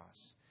on the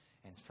cross.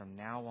 And from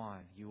now on,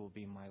 you will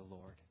be my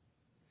Lord.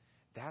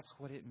 That's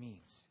what it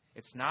means.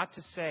 It's not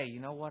to say, you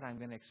know what, I'm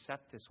going to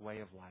accept this way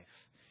of life.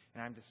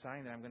 And I'm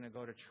deciding that I'm going to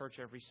go to church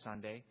every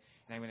Sunday,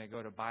 and I'm going to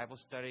go to Bible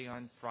study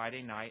on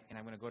Friday night, and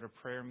I'm going to go to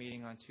prayer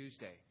meeting on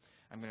Tuesday.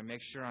 I'm going to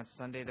make sure on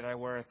Sunday that I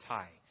wear a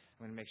tie.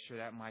 I'm going to make sure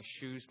that my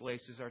shoes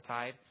laces are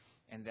tied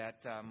and that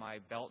my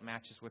belt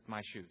matches with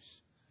my shoes.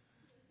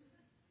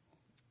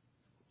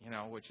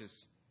 Which is,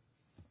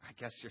 I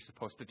guess you're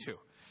supposed to do.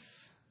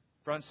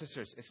 Brothers and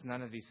sisters, it's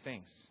none of these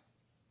things.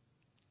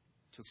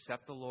 To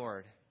accept the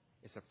Lord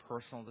is a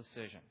personal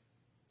decision.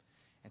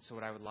 And so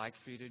what I would like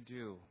for you to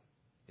do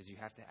is you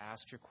have to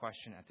ask your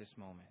question at this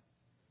moment.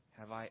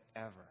 Have I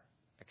ever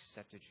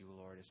accepted you,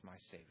 Lord, as my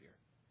Savior?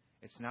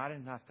 It's not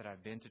enough that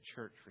I've been to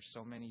church for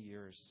so many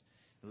years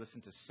and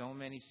listened to so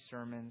many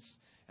sermons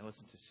and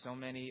listened to so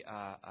many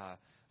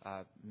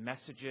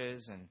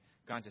messages and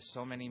gone to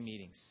so many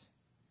meetings.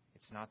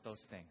 It's not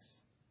those things.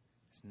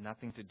 It's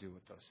nothing to do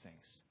with those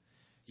things.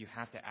 You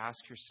have to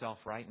ask yourself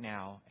right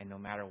now, and no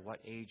matter what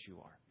age you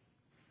are,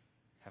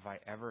 have I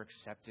ever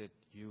accepted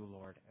you,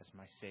 Lord, as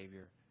my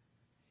Savior?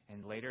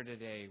 And later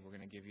today, we're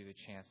going to give you the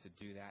chance to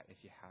do that if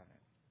you haven't.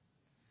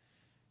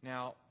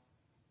 Now,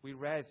 we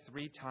read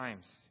 3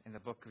 times in the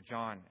book of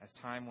John as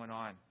time went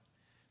on.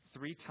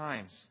 3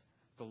 times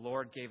the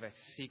Lord gave a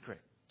secret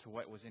to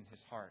what was in his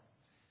heart.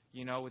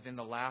 Within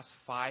the last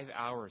 5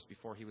 hours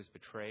before he was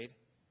betrayed,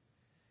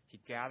 he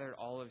gathered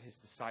all of his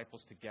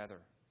disciples together,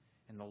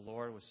 and the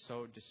Lord was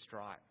so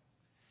distraught.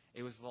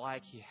 It was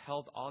like he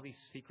held all these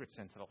secrets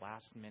into the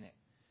last minute,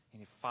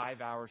 and he had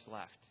 5 hours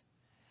left.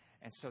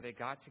 And so they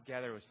got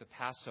together. It was the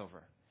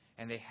Passover,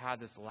 and they had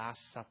this Last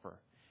Supper.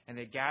 And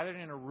they gathered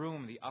in a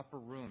room, the upper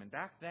room. And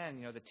back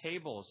then, the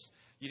tables,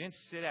 you didn't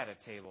sit at a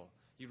table.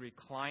 You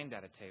reclined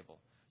at a table.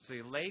 So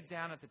he laid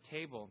down at the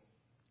table,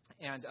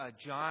 and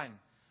John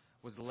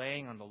was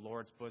laying on the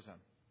Lord's bosom.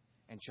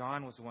 And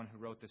John was the one who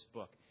wrote this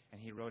book, and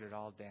he wrote it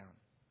all down.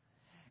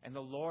 And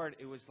the Lord,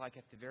 it was like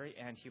at the very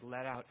end, he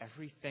let out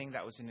everything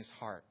that was in his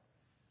heart.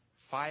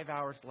 5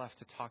 hours left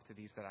to talk to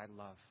these that I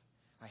love.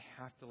 I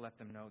have to let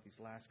them know these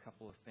last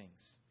couple of things.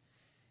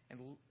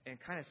 And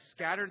kind of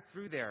scattered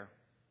through there,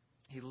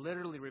 he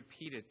literally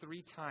repeated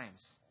 3 times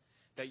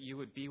that you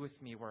would be with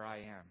me where I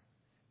am.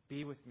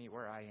 Be with me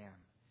where I am.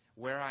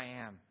 Where I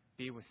am,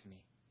 be with me.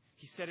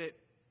 He said it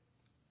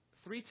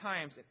 3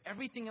 times, and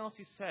everything else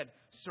he said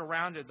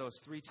surrounded those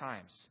 3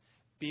 times.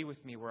 Be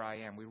with me where I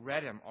am. We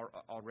read them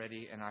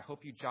already, and I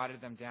hope you jotted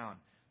them down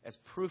as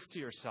proof to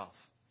yourself.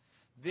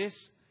 This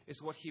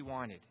is what he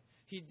wanted.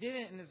 He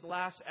didn't, in his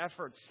last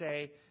effort,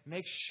 say,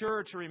 make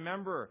sure to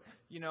remember,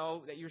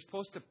 that you're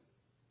supposed to,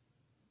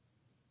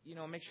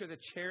 make sure the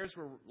chairs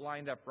were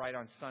lined up right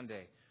on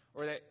Sunday,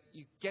 or that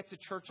you get to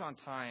church on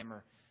time.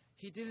 Or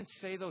he didn't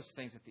say those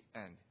things at the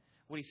end.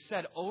 What he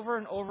said over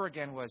and over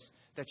again was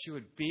that you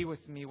would be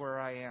with me where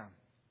I am.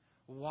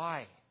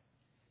 Why?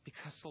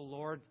 Because the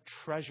Lord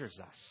treasures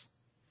us.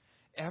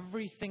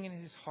 Everything in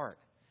his heart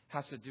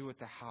has to do with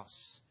the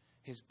house.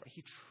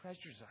 He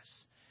treasures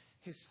us.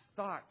 His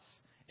thoughts,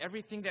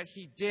 everything that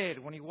he did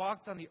when he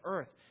walked on the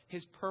earth,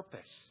 his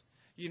purpose.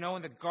 In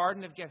the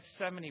Garden of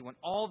Gethsemane, when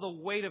all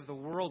the weight of the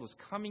world was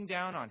coming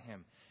down on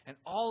him, and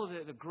all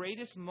of the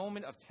greatest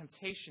moment of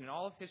temptation in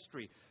all of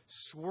history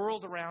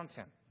swirled around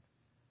him,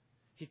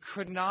 he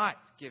could not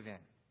give in.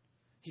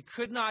 He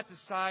could not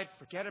decide,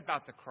 forget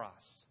about the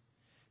cross,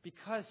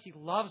 because he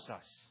loves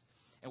us,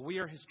 and we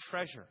are his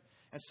treasure.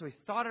 And so he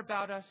thought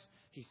about us,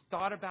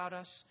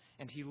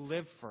 and he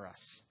lived for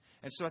us.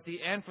 And so at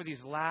the end, for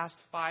these last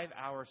 5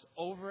 hours,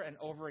 over and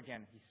over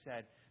again, he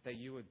said that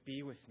you would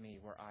be with me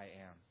where I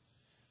am.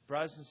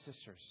 Brothers and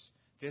sisters,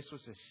 this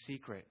was a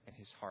secret in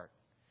his heart.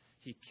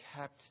 He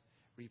kept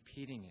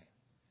repeating it.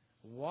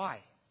 Why?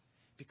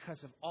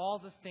 Because of all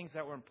the things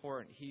that were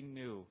important, he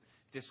knew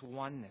this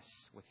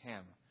oneness with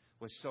him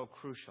was so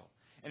crucial.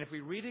 And if we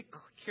read it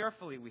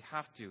carefully, we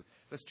have to.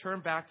 Let's turn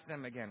back to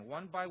them again.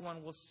 One by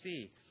one, we'll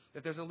see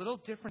that there's a little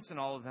difference in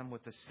all of them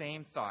with the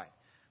same thought.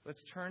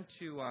 Let's turn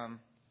to,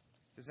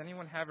 does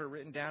anyone have it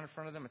written down in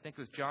front of them? I think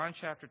it was John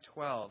chapter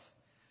 12,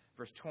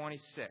 verse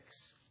 26.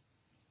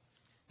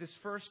 This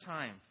first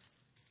time,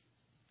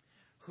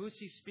 who's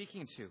he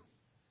speaking to?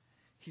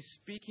 He's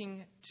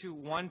speaking to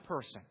one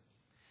person.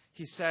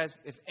 He says,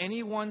 if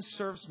anyone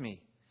serves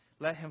me,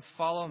 let him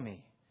follow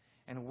me.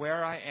 And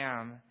where I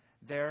am,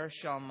 there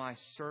shall my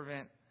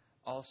servant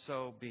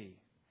also be.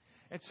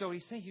 And so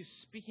he's saying he's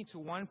speaking to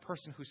one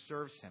person who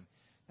serves him.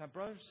 Now,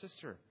 brother,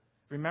 sister,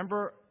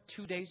 remember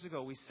 2 days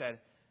ago we said,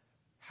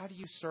 how do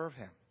you serve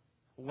him?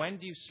 When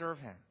do you serve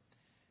him?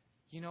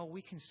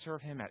 We can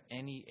serve him at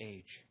any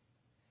age.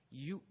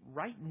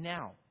 Right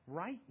now,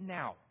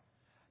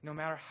 no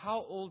matter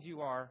how old you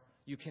are,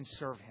 you can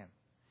serve him.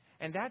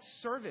 And that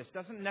service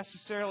doesn't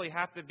necessarily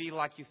have to be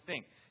like you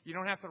think. You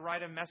don't have to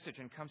write a message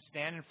and come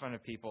stand in front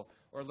of people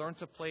or learn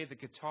to play the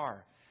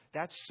guitar.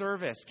 That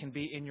service can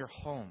be in your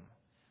home,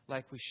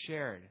 like we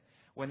shared.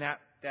 When that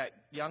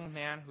young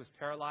man who was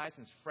paralyzed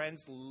and his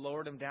friends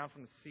lowered him down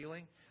from the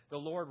ceiling, the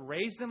Lord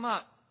raised him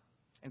up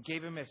and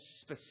gave him a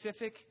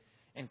specific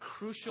and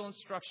crucial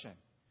instruction.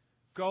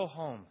 Go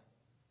home.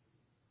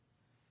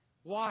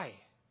 Why?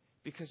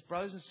 Because,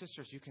 brothers and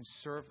sisters, you can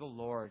serve the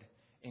Lord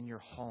in your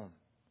home.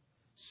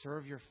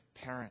 Serve your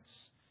parents.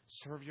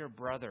 Serve your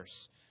brothers.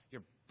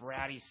 Your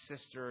bratty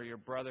sister or your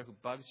brother who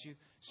bugs you.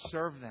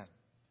 Serve them.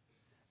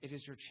 It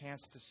is your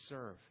chance to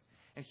serve.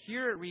 And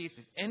here it reads,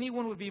 if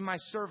anyone would be my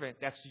servant,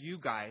 that's you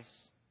guys.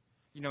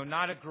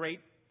 Not a great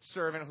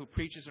servant who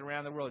preaches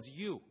around the world. It's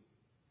you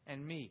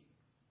and me,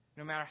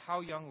 no matter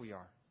how young we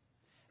are.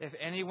 If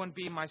anyone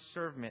be my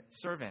servant,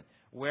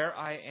 where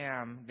I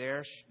am,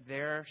 there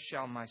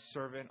shall my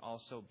servant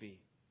also be.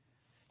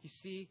 You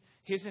see,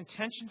 his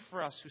intention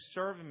for us who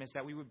serve him is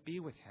that we would be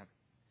with him.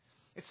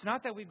 It's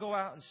not that we go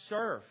out and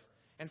serve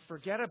and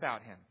forget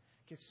about him.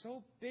 Get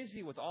so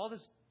busy with all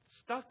this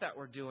stuff that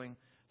we're doing,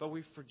 but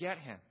we forget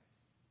him.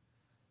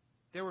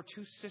 There were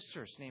two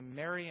sisters named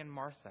Mary and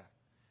Martha,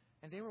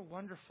 and they were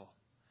wonderful.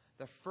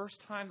 The first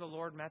time the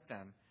Lord met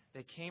them,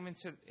 he came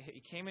into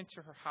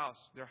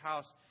their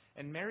house,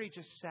 and Mary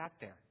just sat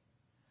there.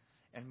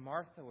 And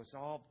Martha was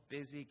all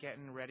busy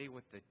getting ready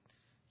with the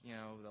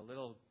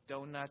little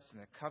donuts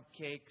and the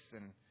cupcakes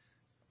and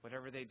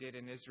whatever they did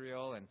in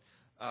Israel. And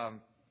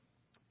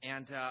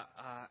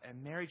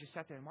Mary just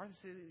sat there. And Martha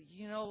said,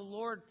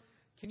 Lord,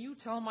 can you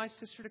tell my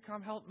sister to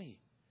come help me?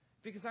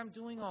 Because I'm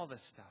doing all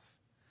this stuff.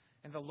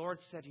 And the Lord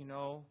said,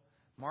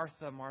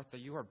 Martha, Martha,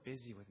 you are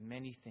busy with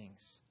many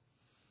things.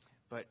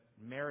 But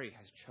Mary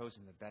has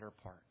chosen the better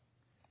part.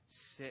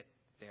 Sit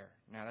there.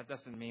 Now, that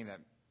doesn't mean that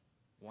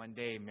one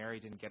day Mary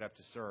didn't get up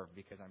to serve,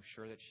 because I'm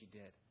sure that she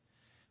did.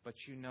 But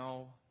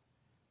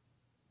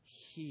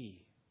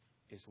He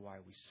is why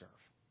we serve.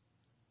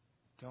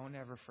 Don't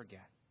ever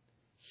forget.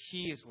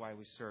 He is why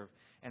we serve.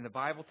 And the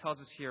Bible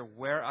tells us here,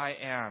 where I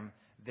am,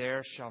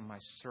 there shall my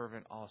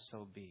servant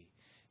also be.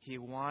 He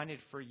wanted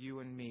for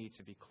you and me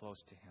to be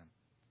close to him.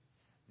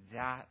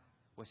 That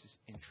was his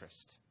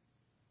interest.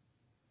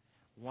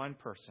 One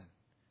person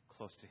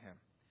close to him.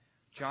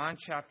 John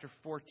chapter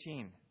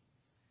 14,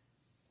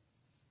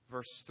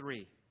 verse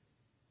 3.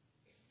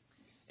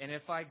 And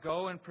if I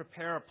go and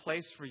prepare a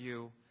place for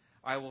you,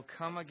 I will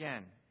come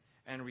again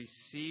and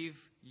receive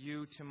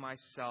you to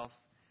myself,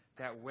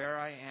 that where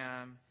I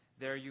am,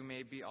 there you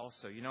may be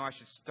also. I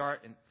should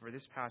start for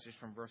this passage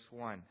from verse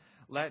 1.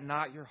 Let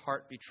not your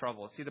heart be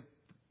troubled. See, the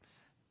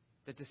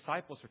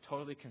disciples were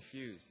totally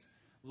confused.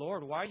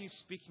 Lord, why are you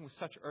speaking with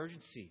such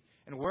urgency?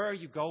 And where are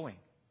you going?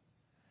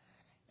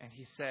 And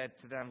he said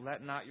to them,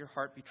 let not your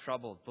heart be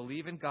troubled.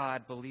 Believe in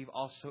God, believe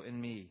also in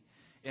me.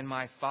 In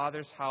my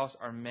Father's house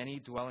are many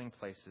dwelling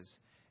places.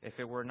 If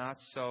it were not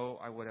so,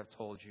 I would have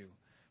told you.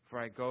 For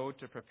I go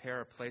to prepare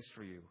a place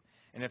for you.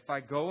 And if I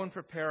go and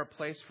prepare a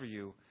place for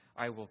you,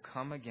 I will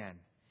come again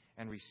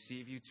and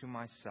receive you to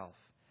myself,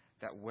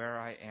 that where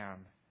I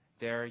am,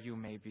 there you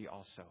may be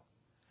also.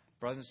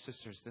 Brothers and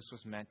sisters, this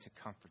was meant to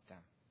comfort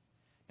them.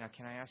 Now,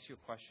 can I ask you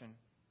a question?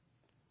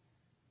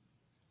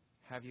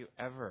 Have you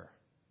ever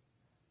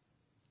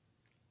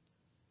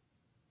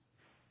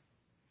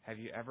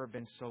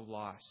been so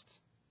lost,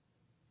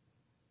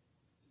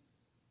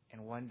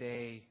 and one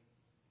day,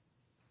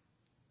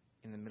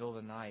 in the middle of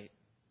the night,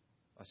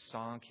 a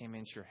song came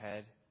into your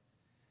head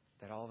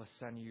that all of a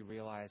sudden you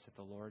realized that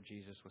the Lord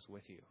Jesus was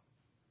with you?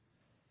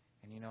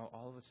 And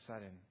all of a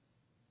sudden,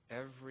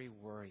 every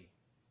worry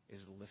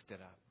is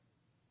lifted up.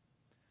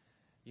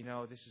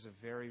 This is a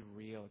very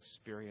real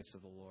experience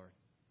of the Lord.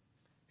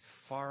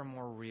 Far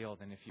more real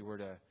than if you were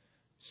to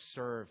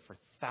serve for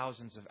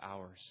thousands of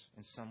hours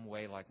in some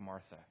way like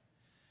Martha.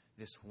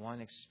 This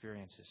one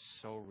experience is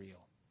so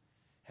real.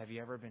 Have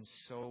you ever been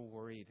so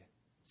worried,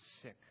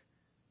 sick,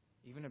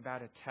 even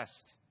about a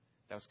test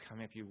that was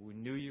coming up you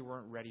knew you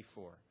weren't ready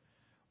for,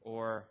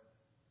 or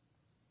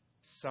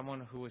someone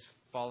who has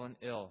fallen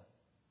ill,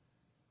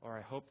 or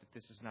I hope that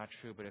this is not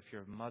true, but if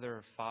your mother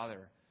or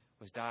father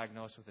was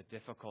diagnosed with a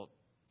difficult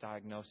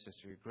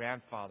diagnosis, or your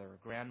grandfather or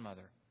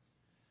grandmother,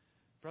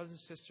 brothers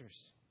and sisters,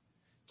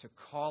 to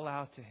call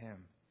out to him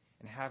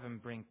and have him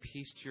bring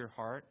peace to your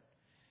heart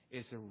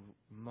is the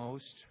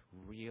most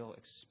real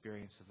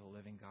experience of the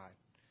living God.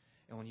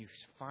 And when you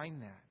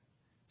find that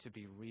to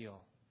be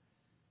real,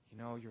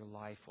 your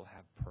life will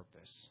have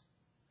purpose.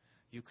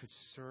 You could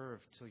serve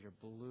till you're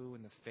blue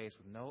in the face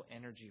with no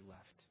energy left.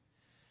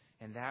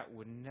 And that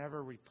would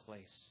never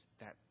replace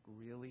that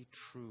really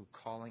true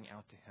calling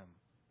out to him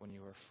when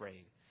you were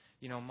afraid.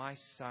 My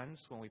sons,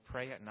 when we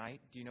pray at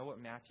night, do you know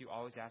what Matthew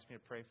always asks me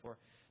to pray for?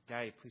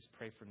 Daddy, please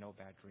pray for no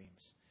bad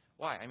dreams.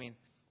 Why?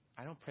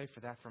 I don't pray for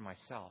that for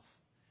myself.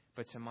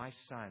 But to my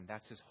son,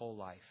 that's his whole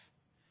life.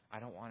 I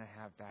don't want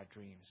to have bad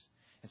dreams.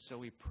 And so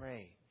we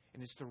pray.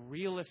 And it's the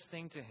realest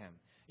thing to him.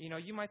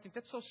 You might think,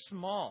 that's so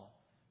small.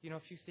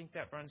 If you think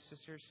that, brothers and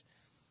sisters,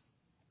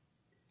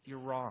 you're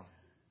wrong.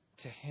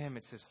 To him,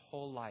 it's his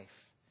whole life.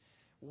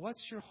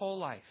 What's your whole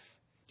life?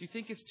 Do you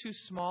think it's too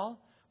small?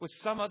 Would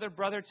some other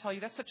brother tell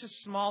you, that's such a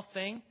small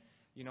thing?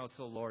 To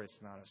the Lord, it's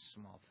not a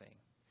small thing.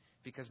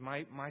 Because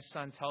my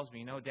son tells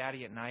me,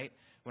 Daddy, at night,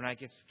 when I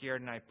get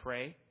scared and I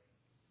pray,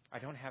 I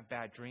don't have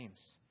bad dreams.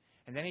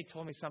 And then he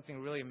told me something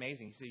really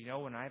amazing. He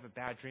said, when I have a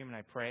bad dream and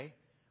I pray,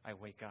 I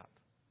wake up.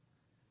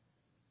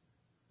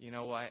 You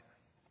know what?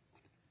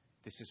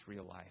 This is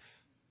real life.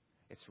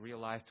 It's real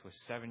life to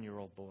a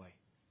 7-year-old boy.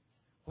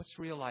 What's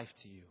real life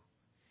to you?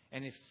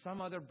 And if some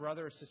other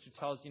brother or sister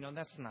tells you,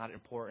 that's not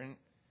important,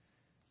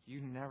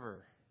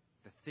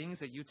 the things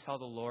that you tell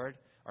the Lord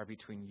are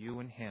between you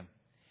and Him.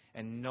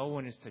 And no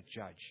one is to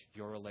judge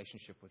your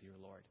relationship with your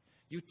Lord.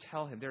 You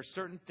tell Him. There are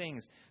certain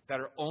things that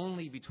are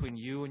only between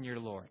you and your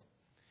Lord.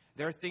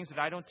 There are things that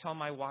I don't tell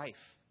my wife.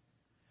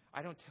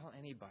 I don't tell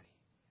anybody.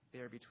 They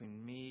are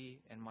between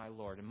me and my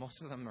Lord. And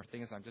most of them are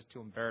things I'm just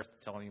too embarrassed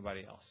to tell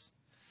anybody else.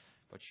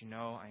 But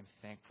I'm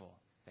thankful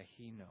that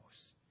He knows.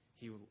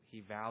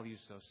 He values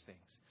those things.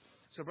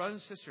 So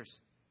brothers and sisters,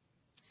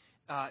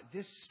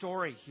 this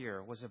story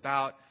here was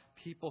about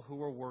people who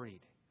were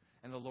worried.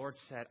 And the Lord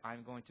said,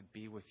 I'm going to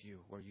be with you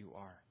where you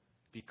are.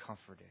 Be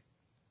comforted.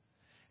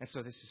 And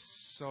so this is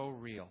so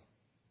real.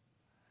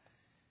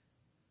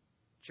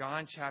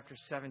 John chapter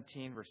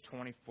 17, verse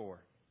 24.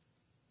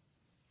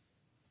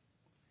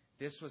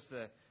 This was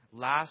the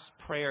last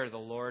prayer the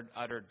Lord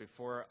uttered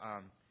before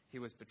He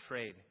was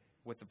betrayed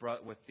with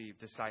the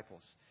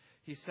disciples.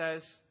 He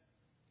says,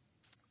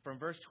 from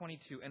verse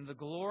 22, and the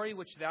glory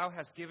which thou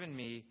hast given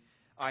me,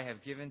 I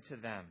have given to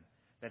them,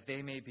 that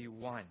they may be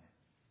one,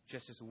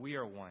 just as we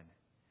are one.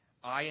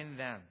 I in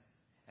them,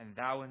 and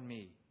thou in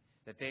me,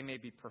 that they may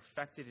be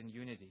perfected in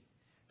unity,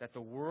 that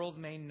the world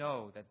may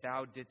know that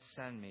thou didst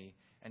send me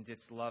and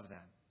didst love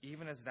them,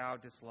 even as thou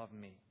didst love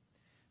me.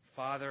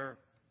 Father,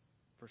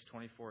 verse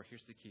 24,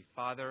 here's the key.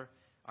 Father,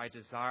 I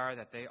desire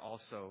that they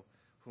also,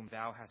 whom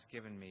thou hast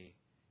given me,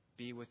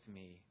 be with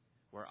me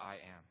where I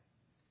am.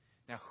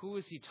 Now, who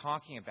is he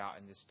talking about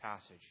in this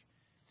passage?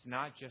 It's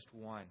not just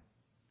one.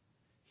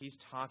 He's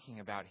talking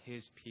about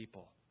his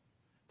people,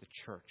 the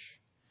church.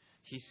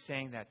 He's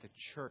saying that the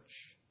church,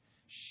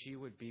 she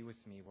would be with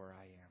me where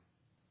I am.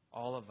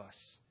 All of us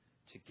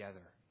together.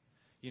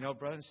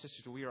 Brothers and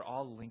sisters, we are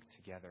all linked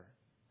together.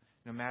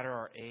 No matter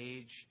our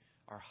age,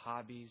 our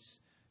hobbies,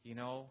 we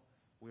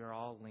are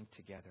all linked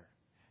together.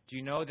 Do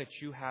you know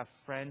that you have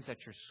friends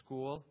at your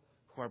school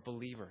who are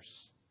believers?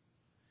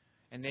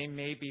 And they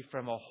may be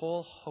from a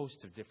whole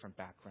host of different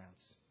backgrounds.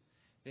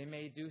 They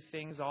may do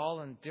things all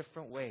in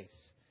different ways.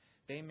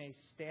 They may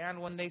stand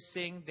when they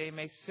sing. They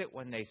may sit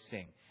when they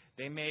sing.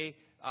 They may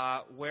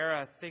wear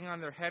a thing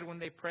on their head when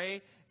they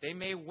pray. They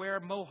may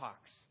wear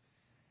mohawks.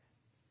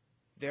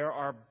 There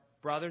are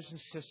brothers and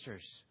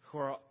sisters who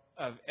are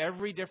of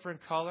every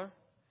different color,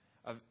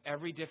 of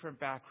every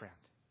different background.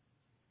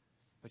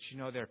 But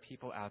there are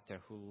people out there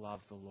who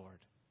love the Lord.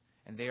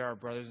 And they are our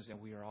brothers, and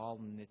we are all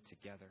knit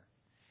together.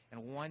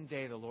 And one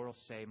day the Lord will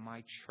say,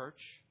 my church,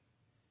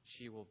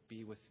 she will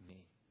be with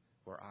me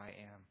where I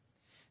am.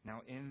 Now,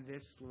 in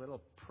this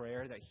little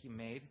prayer that he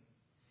made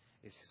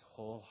is his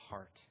whole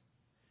heart.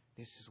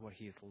 This is what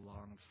he has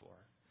longed for,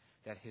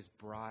 that his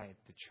bride,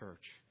 the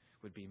church,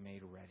 would be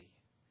made ready,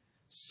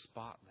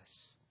 spotless,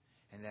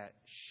 and that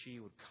she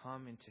would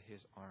come into his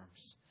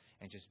arms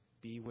and just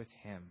be with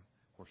him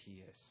where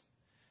he is.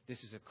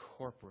 This is a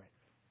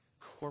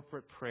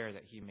corporate prayer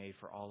that he made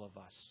for all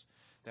of us,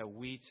 that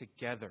we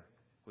together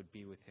would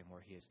be with him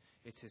where he is.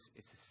 It's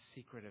a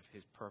secret of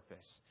his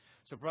purpose.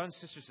 So, brothers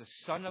and sisters, the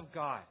Son of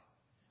God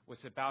was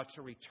about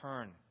to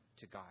return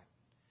to God.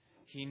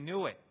 He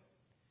knew it.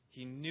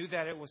 He knew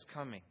that it was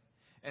coming.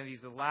 And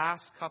these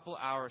last couple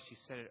hours, he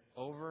said it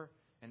over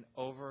and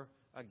over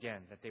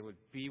again, that they would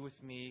be with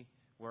me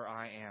where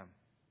I am.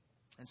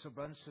 And so,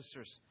 brothers and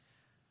sisters,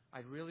 I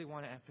really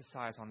want to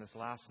emphasize on this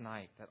last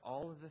night that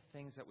all of the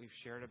things that we've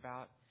shared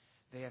about,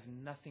 they have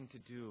nothing to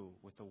do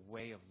with the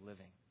way of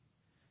living.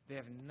 They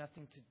have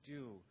nothing to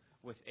do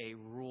with a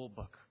rule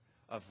book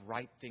of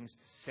right things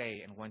to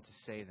say and when to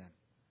say them.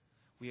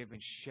 We have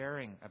been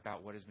sharing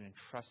about what has been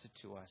entrusted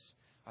to us,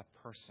 a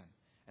person,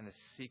 and the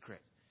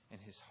secret in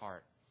his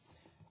heart.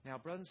 Now,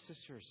 brothers and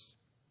sisters,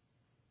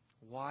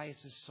 why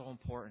is this so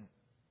important?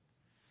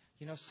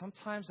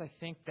 Sometimes I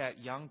think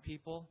that young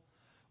people,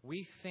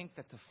 we think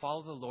that to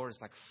follow the Lord is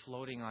like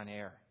floating on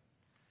air.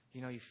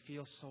 You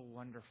feel so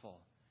wonderful,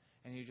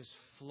 and you just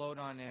float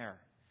on air,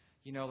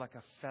 like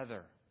a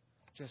feather,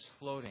 just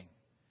floating.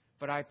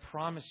 But I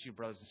promise you,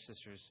 brothers and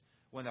sisters,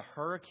 when the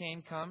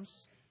hurricane comes,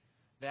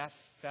 that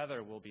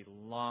feather will be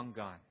long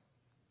gone.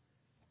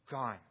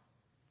 Gone.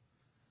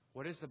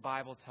 What does the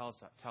Bible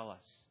tell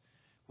us?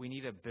 We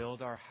need to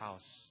build our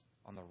house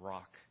on the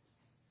rock.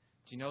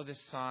 Do you know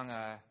this song,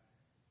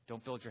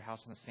 Don't Build Your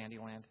House on the Sandy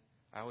Land?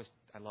 I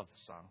love the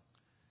song.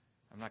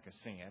 I'm not going to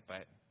sing it,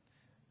 but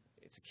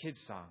it's a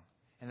kid's song.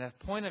 And the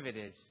point of it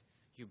is,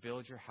 you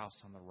build your house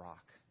on the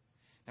rock.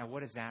 Now, what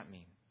does that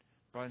mean?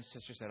 Brothers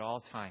and sisters, at all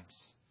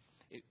times,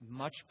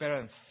 much better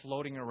than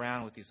floating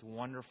around with these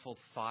wonderful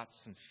thoughts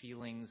and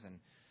feelings and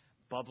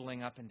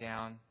bubbling up and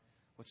down.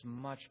 What's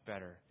much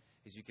better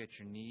is you get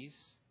your knees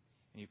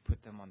and you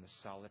put them on the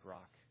solid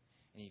rock.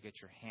 And you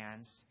get your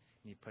hands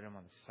and you put them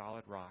on the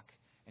solid rock.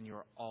 And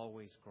you're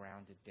always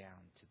grounded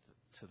down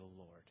to the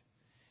Lord.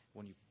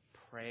 When you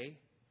pray,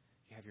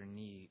 you have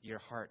your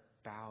heart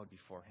bowed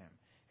before him.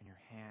 And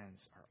your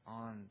hands are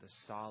on the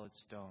solid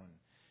stone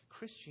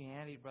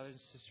Christianity, brothers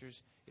and sisters,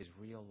 is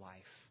real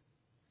life.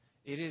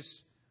 It is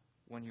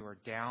when you are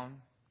down,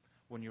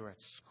 when you are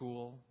at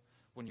school,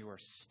 when you are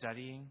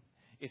studying.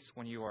 It's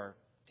when you are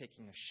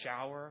taking a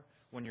shower,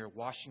 when you're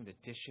washing the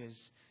dishes.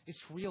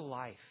 It's real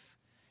life.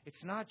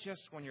 It's not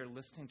just when you're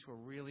listening to a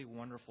really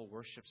wonderful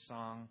worship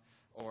song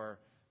or,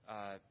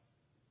 I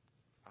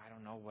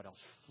don't know what else,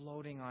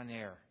 floating on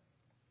air.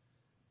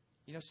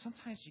 You know,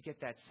 sometimes you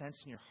get that sense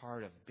in your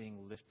heart of being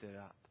lifted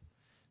up.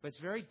 But it's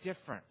very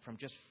different from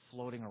just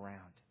floating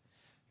around.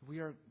 We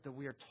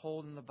are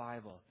told in the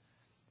Bible,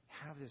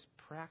 have this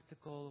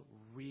practical,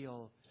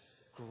 real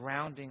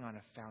grounding on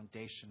a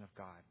foundation of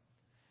God.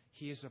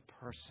 He is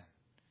a person.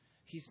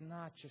 He's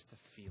not just a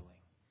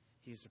feeling.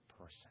 He is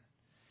a person.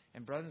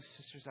 And brothers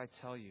and sisters, I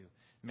tell you,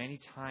 many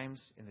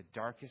times in the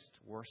darkest,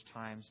 worst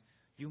times,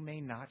 you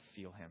may not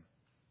feel Him.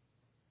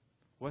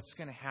 What's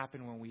going to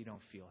happen when we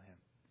don't feel Him?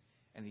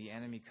 And the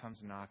enemy comes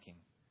knocking.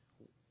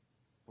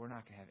 We're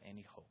not going to have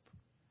any hope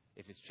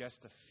if it's just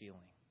a feeling.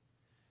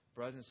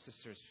 Brothers and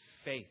sisters,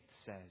 faith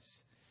says,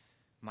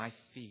 my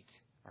feet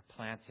are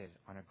planted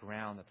on a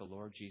ground that the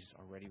Lord Jesus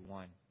already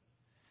won.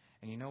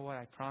 And you know what?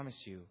 I promise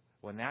you,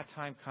 when that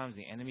time comes,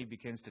 the enemy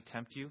begins to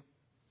tempt you,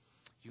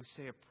 you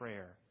say a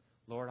prayer,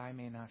 Lord, I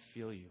may not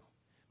feel you,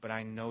 but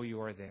I know you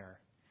are there,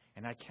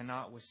 and I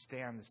cannot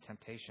withstand this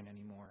temptation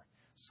anymore.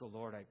 So,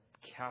 Lord, I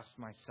cast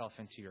myself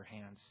into your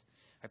hands.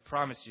 I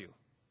promise you,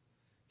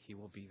 He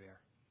will be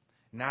there.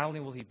 Not only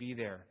will He be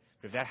there,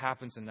 but if that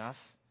happens enough,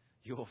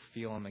 you will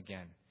feel Him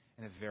again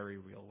in a very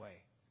real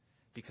way.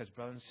 Because,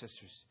 brothers and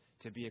sisters,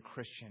 to be a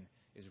Christian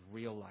is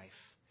real life,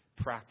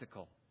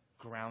 practical,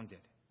 grounded.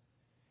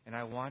 And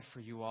I want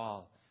for you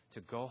all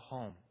to go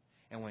home,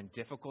 and when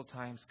difficult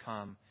times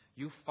come,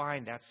 you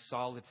find that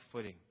solid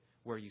footing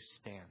where you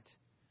stand.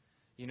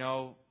 You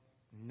know,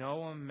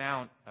 no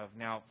amount of,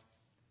 now,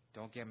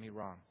 don't get me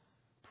wrong,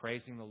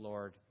 praising the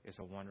Lord is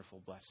a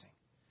wonderful blessing.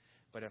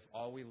 But if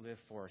all we live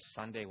for is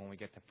Sunday when we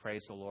get to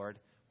praise the Lord,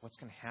 what's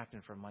going to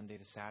happen from Monday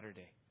to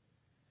Saturday?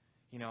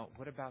 You know,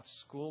 what about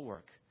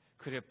schoolwork?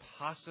 Could it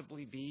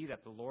possibly be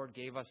that the Lord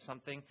gave us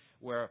something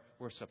where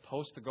we're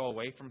supposed to go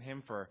away from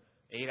Him for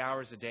 8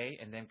 hours a day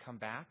and then come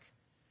back?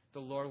 The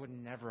Lord would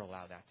never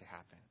allow that to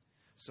happen.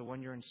 So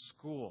when you're in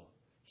school,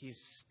 He is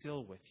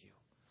still with you.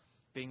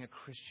 Being a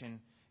Christian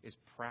is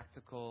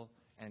practical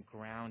and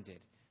grounded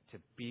to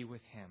be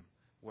with Him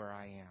where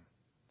I am.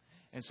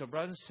 And so,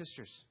 brothers and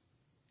sisters,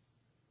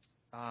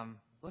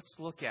 let's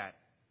look at,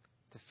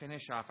 to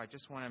finish off, I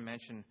just want to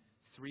mention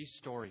 3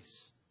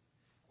 stories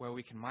where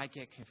we might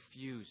get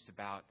confused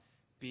about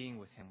being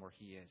with Him where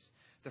He is.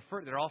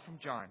 They're all from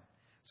John.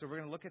 So we're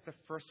going to look at the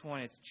first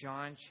one. It's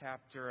John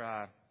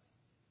chapter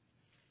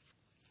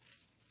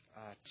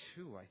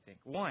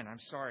 1.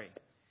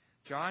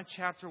 John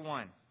chapter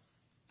 1.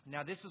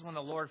 Now, this is when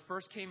the Lord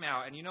first came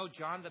out. And you know,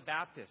 John the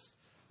Baptist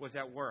was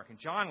at work. And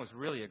John was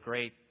really a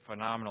great,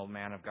 phenomenal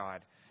man of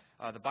God.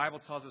 The Bible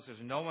tells us there's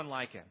no one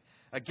like him.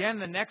 Again,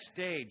 the next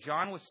day,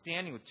 John was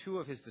standing with 2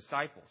 of his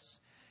disciples.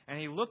 And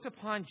he looked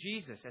upon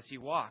Jesus as he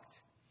walked.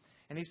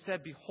 And he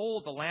said,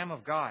 "Behold, the Lamb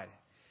of God."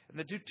 And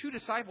the 2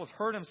 disciples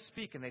heard him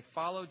speak, and they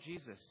followed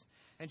Jesus.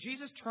 And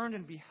Jesus turned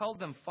and beheld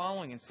them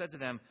following and said to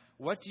them,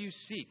 "What do you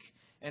seek?"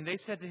 And they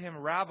said to him,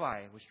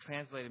 "Rabbi," which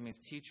translated means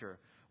teacher,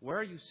 "where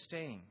are you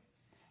staying?"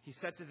 He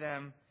said to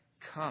them,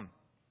 "Come,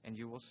 and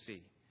you will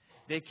see."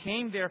 They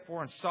came,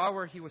 therefore, and saw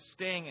where he was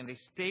staying, and they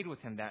stayed with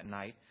him that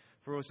night,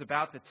 for it was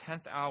about the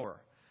 10th hour.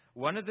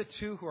 One of the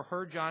 2 who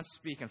heard John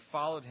speak and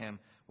followed him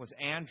was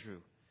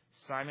Andrew,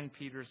 Simon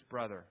Peter's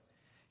brother.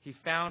 He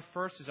found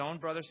first his own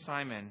brother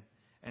Simon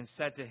and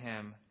said to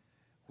him,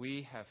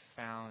 "We have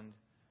found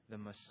the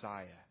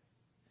Messiah."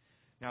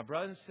 Now,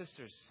 brothers and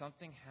sisters,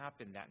 something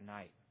happened that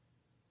night.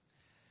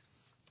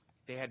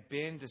 They had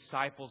been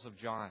disciples of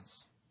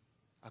John's,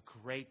 a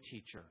great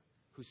teacher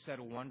who said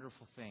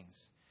wonderful things.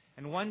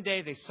 And one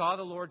day they saw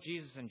the Lord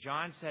Jesus, and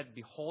John said,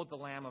 "Behold the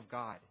Lamb of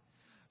God."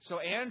 So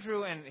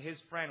Andrew and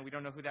his friend, we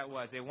don't know who that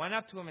was, they went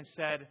up to him and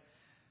said,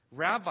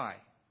 "Rabbi."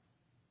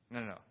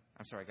 No,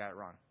 I'm sorry, I got it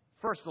wrong.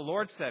 First, the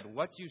Lord said,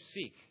 "What do you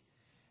seek?"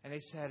 And they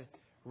said,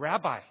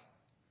 "Rabbi,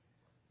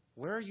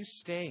 where are you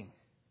staying?"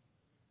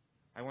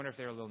 I wonder if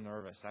they were a little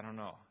nervous. I don't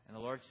know. And the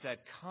Lord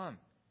said, "Come,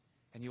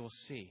 and you will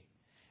see."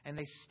 And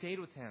they stayed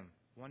with him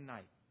one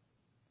night.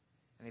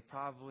 And they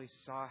probably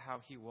saw how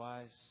he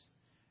was,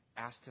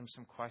 asked him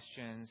some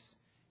questions,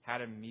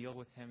 had a meal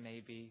with him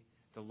maybe.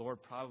 The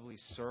Lord probably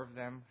served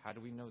them. How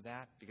do we know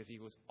that? Because he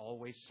was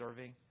always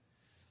serving.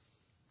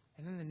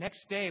 And then the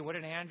next day, what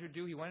did Andrew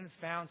do? He went and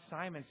found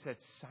Simon and said,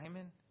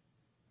 "Simon,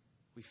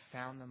 we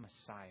found the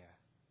Messiah."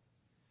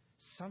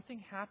 Something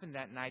happened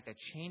that night that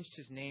changed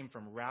his name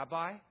from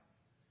Rabbi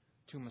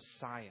to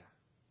Messiah.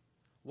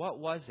 What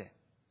was it?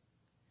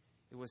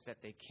 It was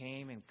that they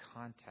came in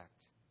contact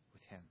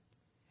with him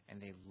and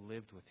they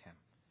lived with him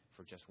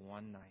for just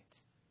one night.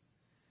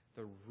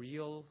 The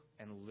real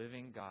and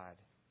living God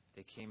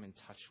they came in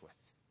touch with.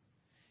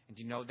 And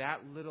you know,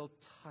 that little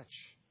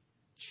touch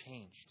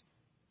changed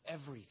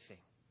everything.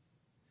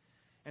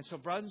 And so,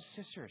 brothers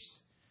and sisters,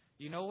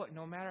 You know what?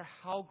 No matter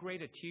how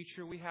great a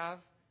teacher we have,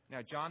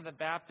 now John the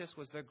Baptist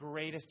was the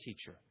greatest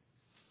teacher.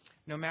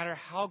 No matter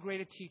how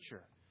great a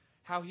teacher,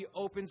 how he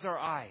opens our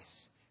eyes,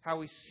 how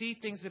we see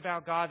things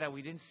about God that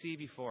we didn't see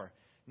before,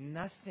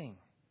 nothing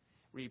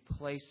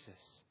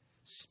replaces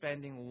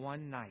spending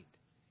one night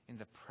in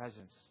the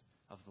presence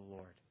of the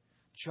Lord.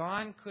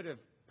 John could have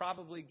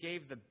probably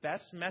gave the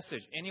best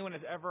message anyone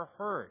has ever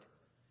heard.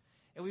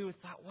 And we would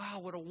have thought, wow,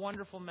 what a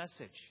wonderful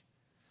message.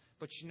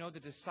 But you know, the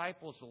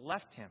disciples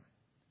left him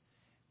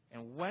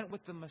and went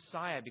with the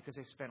Messiah because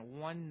they spent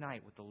one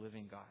night with the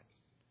living God.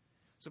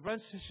 So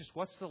brothers and sisters,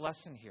 what's the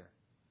lesson here?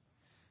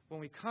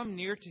 When we come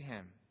near to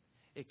him,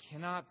 it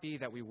cannot be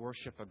that we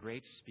worship a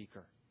great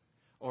speaker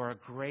or a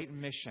great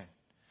mission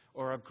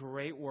or a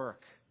great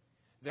work.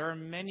 There are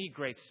many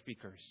great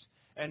speakers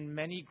and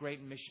many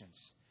great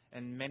missions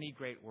and many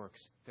great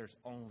works. There's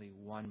only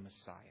one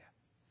Messiah.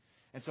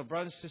 And so,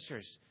 brothers and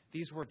sisters,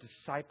 these were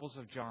disciples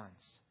of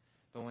John's.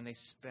 But when they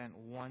spent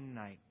one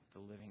night with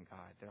the living God,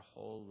 their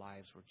whole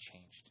lives were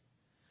changed.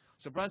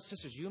 So, brothers and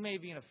sisters, you may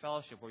be in a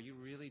fellowship where you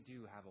really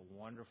do have a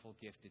wonderful,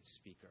 gifted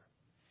speaker.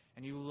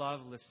 And you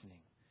love listening.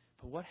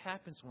 But what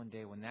happens one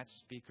day when that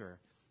speaker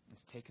is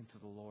taken to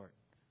the Lord?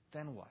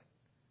 Then what?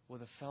 Will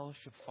the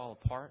fellowship fall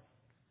apart?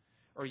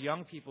 Or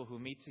young people who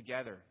meet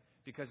together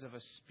because of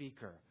a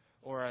speaker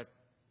or a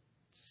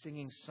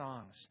singing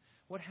songs.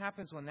 What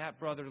happens when that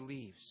brother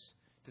leaves?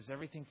 Does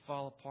everything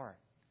fall apart?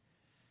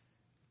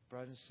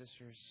 Brothers and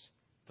sisters,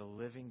 the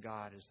living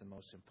God is the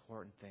most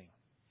important thing.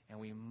 And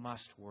we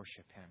must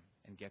worship him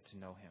and get to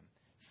know him.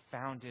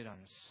 Founded on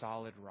a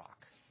solid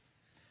rock.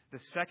 The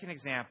second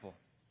example.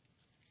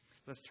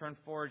 Let's turn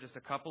forward just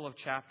a couple of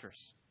chapters.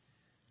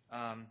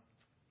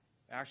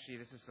 Actually,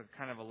 this is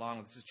kind of a long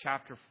one. This is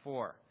chapter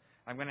 4.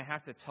 I'm going to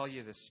have to tell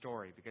you this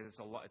story because it's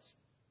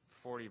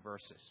 40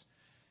 verses.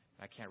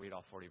 I can't read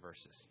all 40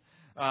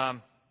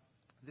 verses.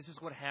 This is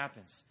what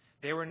happens.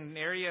 They were in an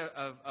area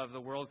of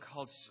the world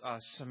called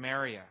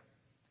Samaria.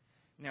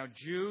 Now,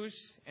 Jews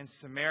and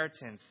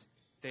Samaritans,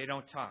 they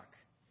don't talk.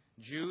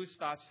 Jews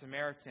thought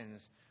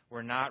Samaritans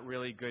were not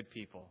really good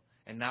people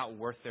and not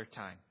worth their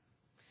time.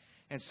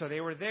 And so they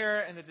were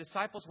there, and the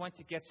disciples went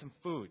to get some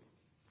food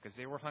because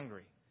they were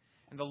hungry.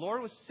 And the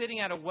Lord was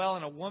sitting at a well,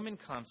 and a woman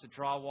comes to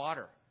draw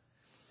water.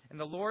 And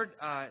the Lord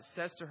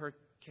says to her,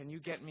 "Can you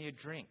get me a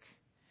drink?"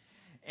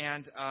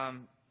 And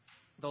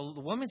the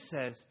woman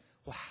says,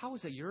 "Well, how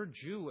is it you're a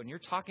Jew and you're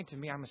talking to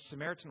me? I'm a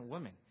Samaritan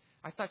woman.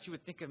 I thought you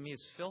would think of me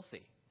as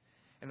filthy."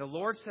 And the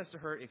Lord says to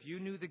her, "If you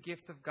knew the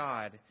gift of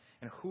God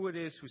and who it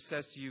is who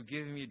says to you,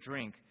 'Give me a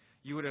drink,'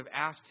 you would have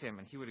asked him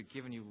and he would have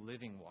given you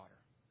living water."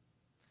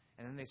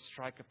 And then they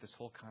strike up this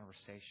whole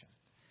conversation.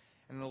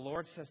 And the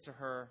Lord says to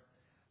her,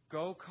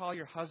 "Go call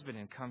your husband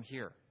and come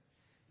here."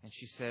 And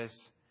she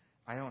says,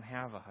 "I don't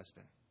have a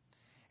husband."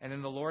 And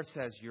then the Lord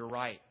says, "You're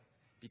right,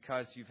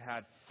 because you've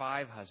had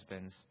 5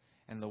 husbands,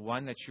 and the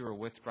one that you are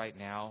with right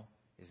now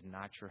is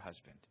not your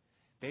husband."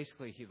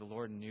 Basically, the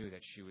Lord knew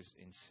that she was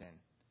in sin,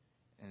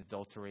 in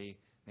adultery,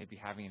 maybe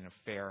having an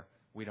affair.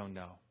 We don't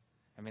know.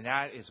 I mean,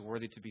 that is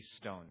worthy to be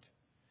stoned.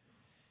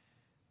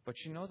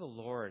 But you know, the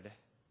Lord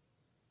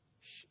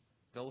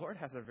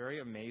has a very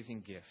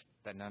amazing gift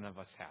that none of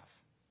us have.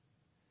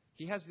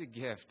 He has the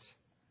gift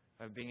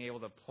of being able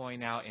to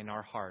point out in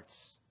our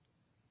hearts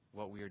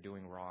what we are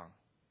doing wrong.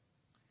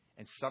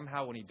 And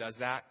somehow when he does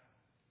that,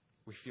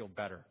 we feel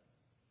better.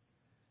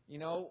 You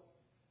know,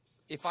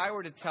 if I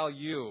were to tell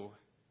you,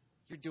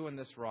 you're doing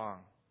this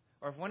wrong,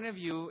 or if one of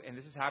you, and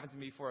this has happened to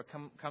me before,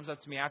 comes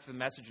up to me after the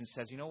message and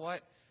says, "You know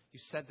what? You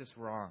said this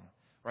wrong,"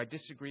 or "I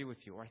disagree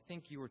with you," or "I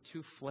think you were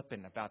too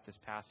flippant about this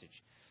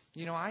passage."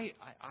 You know,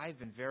 I've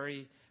been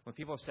when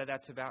people have said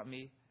that about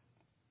me,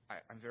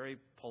 I'm very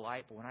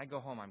polite, but when I go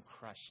home, I'm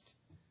crushed.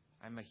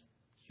 I'm a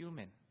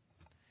human,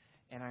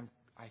 and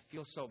I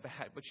feel so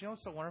bad. But you know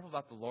what's so wonderful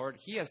about the Lord?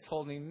 He has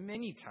told me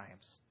many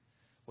times,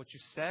 "What you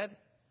said,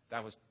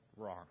 that was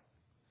wrong."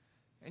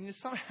 And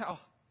somehow,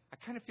 I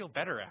kind of feel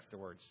better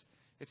afterwards.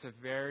 It's a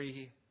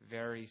very,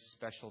 very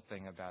special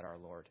thing about our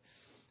Lord.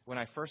 When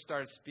I first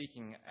started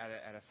speaking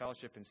at a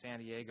fellowship in San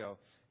Diego,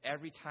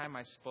 every time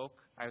I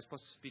spoke, I was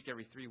supposed to speak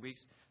every 3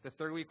 weeks. The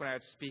third week when I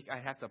would speak,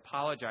 I'd have to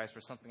apologize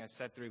for something I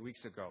said 3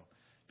 weeks ago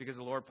because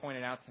the Lord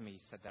pointed out to me, "You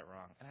said that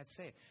wrong." And I'd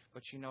say it.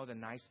 But you know, the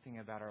nice thing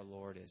about our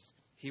Lord is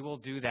he will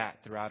do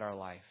that throughout our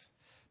life.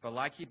 But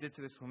like he did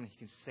to this woman, he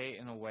can say it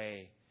in a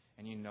way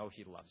and you know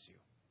he loves you.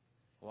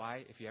 Why?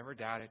 If you ever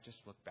doubt it,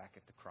 just look back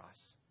at the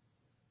cross.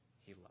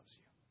 He loves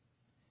you.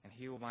 And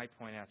he might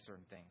point out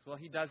certain things. Well,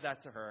 he does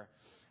that to her.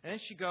 And then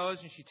she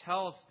goes and she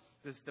tells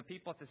the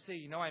people at the city,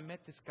 "You know, I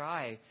met this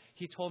guy.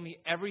 He told me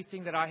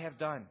everything that I have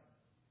done.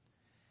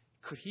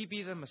 Could he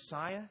be the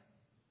Messiah?"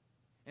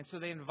 And so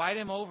they invite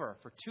him over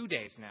for 2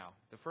 days now.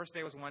 The first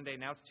day was 1 day.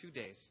 Now it's 2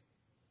 days.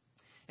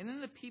 And then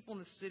the people in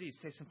the city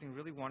say something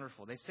really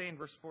wonderful. They say in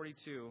verse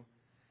 42,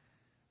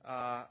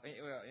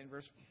 in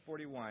verse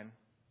 41,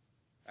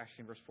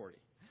 actually in verse 40.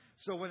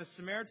 "So when the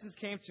Samaritans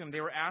came to him,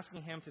 they were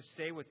asking him to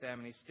stay with them,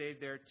 and he stayed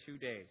there 2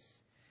 days.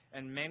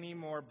 And many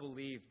more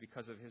believed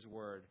because of his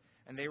word.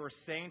 And they were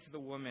saying to the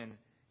woman,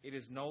 "It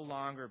is no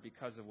longer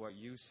because of what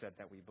you said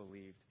that we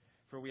believed,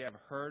 for we have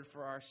heard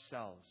for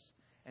ourselves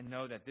and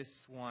know that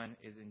this one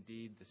is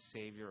indeed the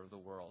Savior of the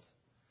world."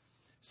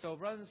 So,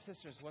 brothers and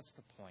sisters, what's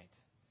the point?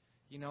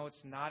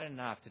 It's not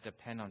enough to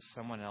depend on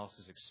someone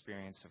else's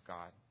experience of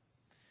God.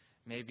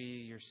 Maybe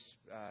your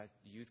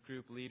youth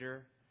group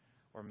leader,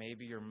 or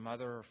maybe your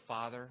mother or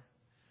father,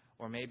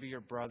 or maybe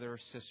your brother or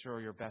sister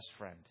or your best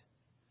friend.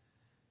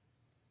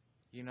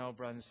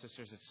 Brothers and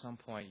sisters, at some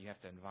point you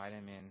have to invite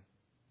him in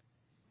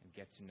and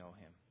get to know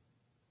him.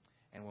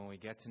 And when we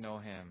get to know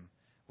him,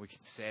 we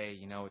can say,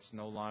 it's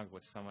no longer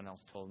what someone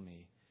else told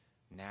me.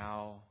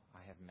 Now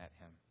I have met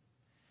him.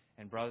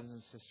 And brothers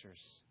and sisters,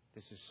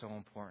 this is so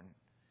important.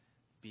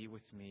 Be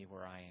with me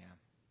where I am.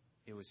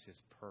 It was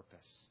his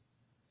purpose.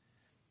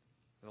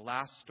 The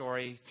last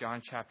story,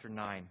 John chapter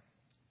 9.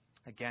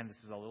 Again, this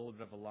is a little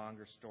bit of a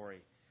longer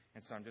story,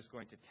 and so I'm just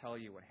going to tell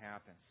you what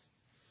happens.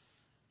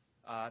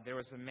 There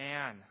was a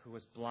man who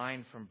was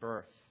blind from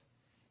birth,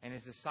 and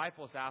his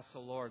disciples asked the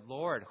Lord,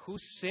 "Lord, who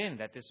sinned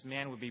that this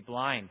man would be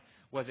blind?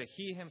 Was it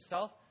he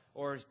himself,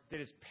 or did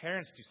his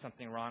parents do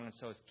something wrong, and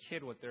so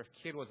their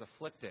kid was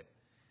afflicted?"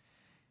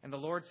 And the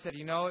Lord said,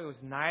 "It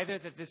was neither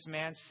that this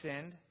man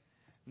sinned,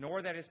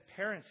 nor that his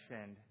parents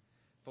sinned,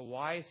 but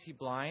why is he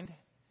blind?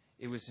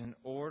 It was in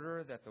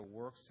order that the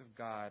works of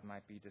God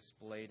might be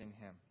displayed in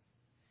him."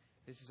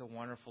 This is a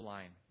wonderful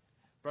line.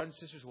 Brothers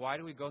and sisters, why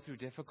do we go through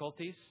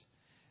difficulties?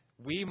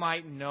 We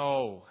might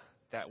know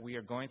that we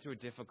are going through a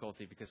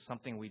difficulty because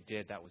something we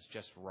did that was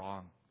just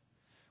wrong.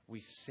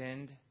 We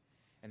sinned,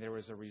 and there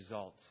was a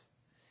result.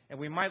 And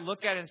we might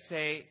look at it and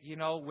say,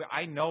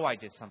 I know I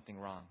did something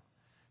wrong.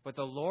 But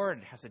the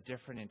Lord has a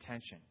different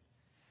intention.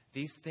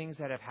 These things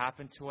that have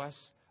happened to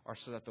us are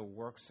so that the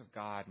works of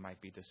God might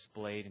be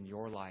displayed in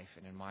your life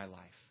and in my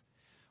life.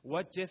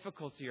 What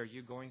difficulty are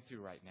you going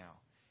through right now?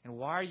 And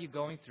why are you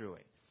going through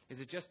it? Is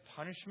it just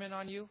punishment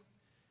on you?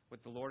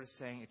 What the Lord is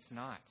saying, it's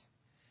not.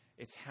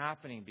 It's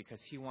happening because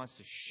he wants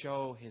to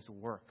show his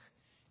work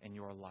in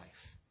your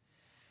life.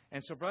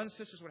 And so, brothers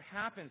and sisters, what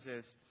happens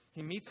is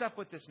he meets up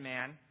with this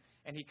man,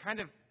 and he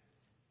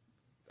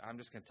I'm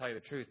just going to tell you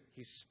the truth,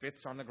 he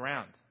spits on the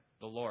ground,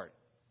 the Lord.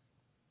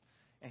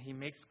 And he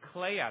makes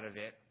clay out of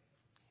it,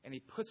 and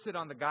he puts it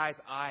on the guy's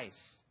eyes.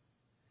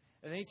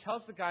 And then he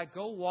tells the guy,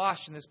 "Go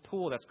wash in this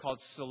pool that's called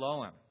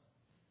Siloam.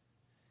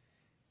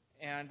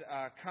 And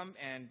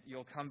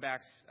you'll come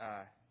back."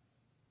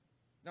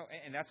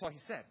 And that's all he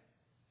said.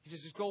 He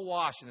says, "Just go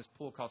wash in this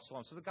pool called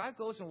Siloam." So the guy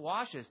goes and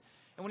washes.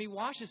 And when he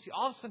washes,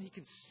 all of a sudden he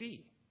can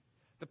see.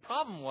 The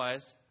problem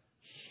was,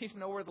 he didn't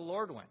know where the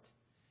Lord went.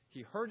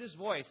 He heard his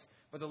voice,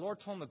 but the Lord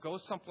told him to go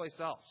someplace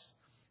else.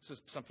 So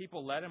some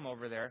people led him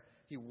over there.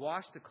 He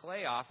washed the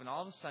clay off, and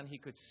all of a sudden he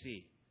could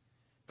see.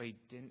 But he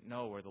didn't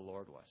know where the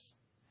Lord was.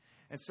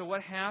 And so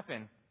what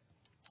happened,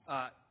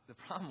 the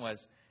problem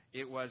was,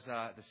 it was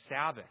the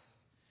Sabbath.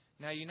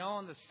 Now,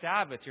 on the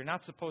Sabbath, you're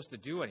not supposed to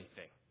do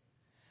anything.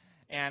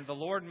 And the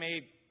Lord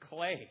made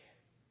clay.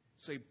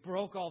 So he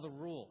broke all the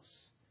rules.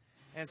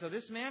 And so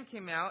this man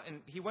came out,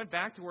 and he went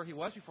back to where he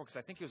was before, because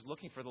I think he was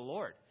looking for the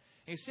Lord.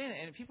 And he was saying,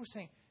 and people were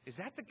saying, "Is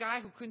that the guy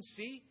who couldn't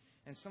see?"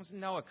 And some said,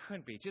 "No, it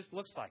couldn't be. It just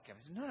looks like him."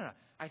 I said, No,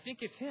 I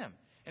think it's him.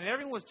 And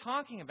everyone was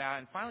talking about it,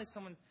 and finally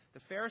the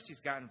Pharisees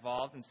got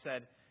involved and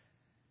said,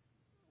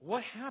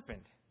 "What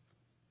happened?"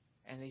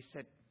 And they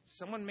said,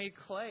 "Someone made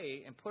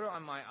clay and put it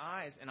on my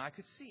eyes, and I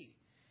could see."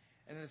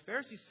 And then the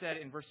Pharisees said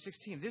in verse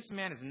 16, "This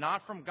man is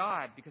not from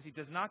God, because he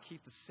does not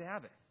keep the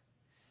Sabbath.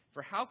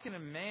 For how can a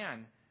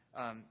man..."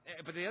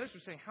 But the others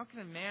were saying, "How can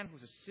a man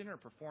who's a sinner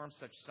perform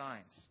such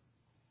signs?"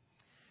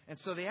 And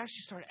so they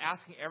actually started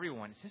asking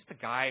everyone, "Is this the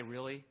guy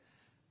really?"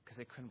 Because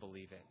they couldn't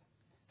believe it.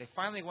 They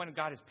finally went and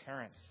got his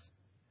parents.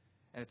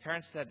 And the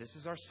parents said, "This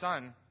is our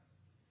son.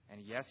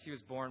 And yes, he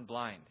was born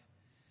blind."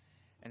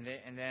 And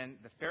then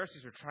the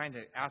Pharisees were trying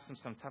to ask him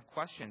some tough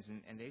questions.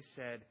 And they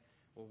said,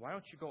 "Well, why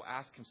don't you go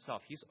ask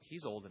himself?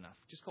 He's old enough.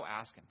 Just go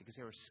ask him," because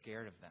they were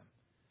scared of them.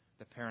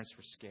 The parents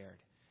were scared.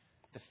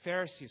 The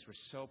Pharisees were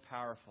so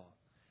powerful.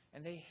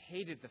 And they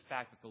hated the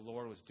fact that the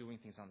Lord was doing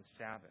things on the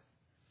Sabbath.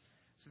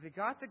 So they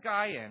got the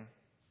guy in,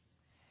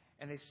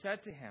 and they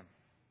said to him,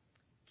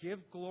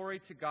 "Give glory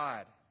to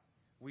God.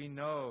 We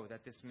know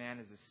that this man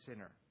is a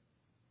sinner."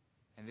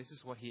 And this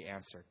is what he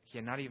answered. He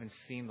had not even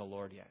seen the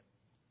Lord yet.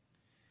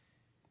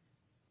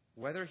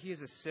 "Whether he is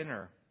a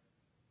sinner,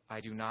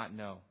 I do not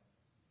know.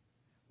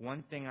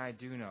 One thing I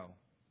do know,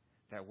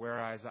 that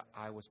whereas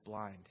I was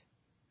blind,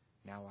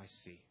 now I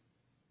see."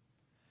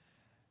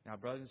 Now,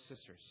 brothers and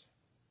sisters,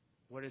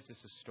 what is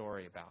this a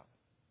story about?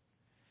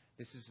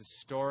 This is a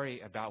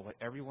story about what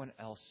everyone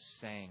else is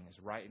saying is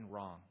right and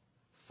wrong,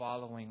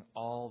 following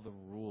all the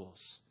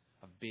rules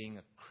of being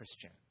a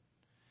Christian,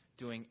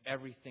 doing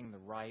everything the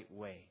right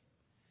way,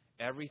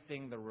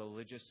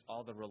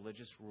 all the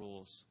religious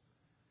rules,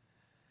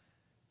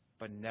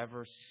 but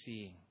never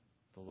seeing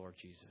the Lord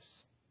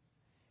Jesus.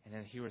 And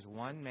then here was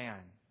one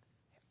man.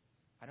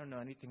 I don't know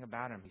anything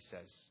about him, he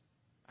says.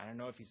 I don't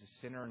know if he's a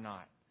sinner or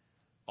not.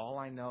 All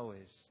I know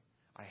is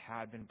I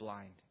had been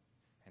blind.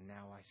 and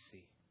now I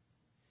see.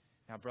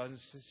 Now,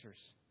 brothers and sisters,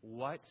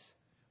 what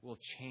will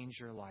change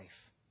your life?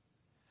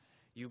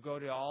 You go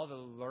to all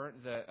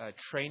the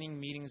training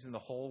meetings in the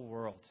whole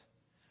world.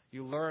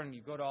 You learn,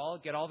 you get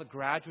all the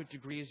graduate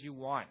degrees you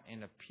want,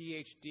 and a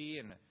PhD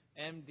and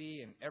an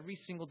MD and every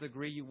single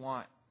degree you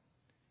want.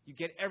 You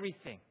get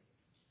everything.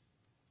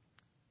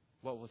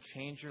 What will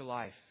change your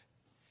life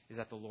is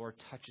that the Lord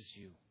touches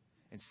you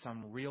in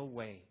some real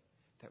way,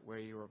 that where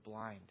you were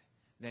blind,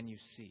 then you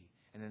see.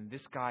 And then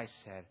this guy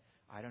said,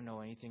 I don't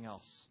know anything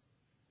else.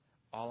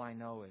 All I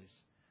know is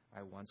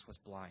I once was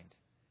blind,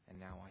 and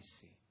now I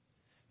see.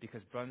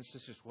 Because, brothers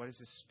and sisters, what does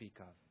this speak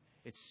of?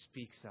 It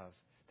speaks of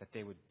that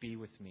they would be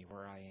with me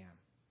where I am.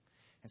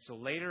 And so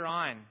later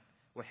on,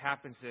 what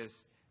happens is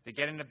they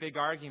get in a big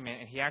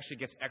argument, and he actually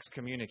gets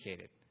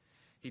excommunicated.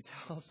 He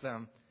tells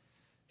them,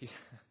 this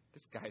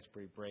guy's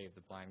pretty brave,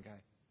 the blind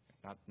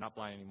guy. Not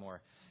blind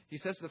anymore. He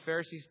says to the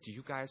Pharisees, do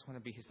you guys want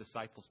to be his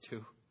disciples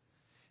too?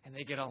 And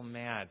they get all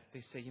mad.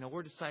 They say,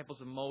 we're disciples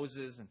of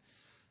Moses. And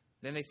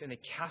then they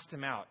cast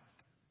him out.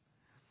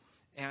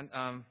 And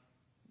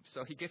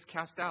so he gets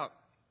cast out.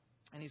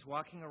 And he's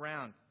walking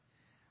around.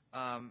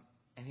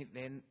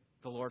 Then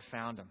the Lord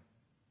found him.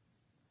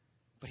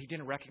 But he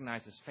didn't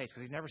recognize his face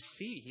because he's never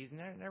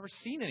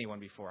seen anyone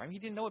before. He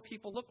didn't know what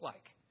people look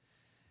like.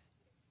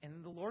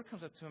 And the Lord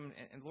comes up to him,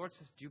 and the Lord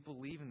says, do you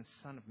believe in the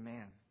Son of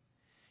Man?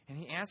 And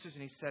he answers,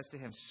 and he says to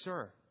him,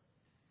 Sir,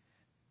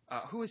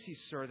 who is he,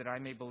 sir, that I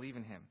may believe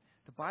in him?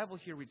 The Bible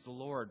here reads the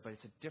Lord, but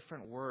it's a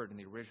different word in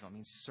the original. It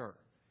means sir.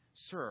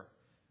 Sir,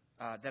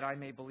 that I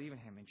may believe in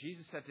him. And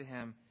Jesus said to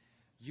him,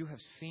 you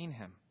have seen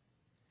him,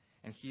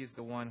 and he is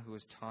the one who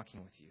is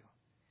talking with you.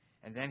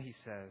 And then he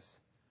says,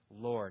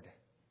 Lord,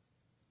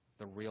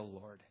 the real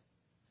Lord,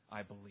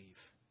 I believe.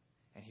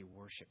 And he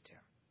worshipped him.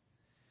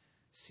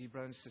 See,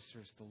 brothers and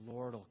sisters, the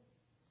Lord will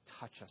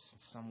touch us in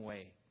some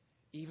way,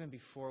 even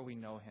before we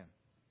know him.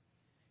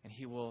 And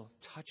he will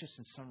touch us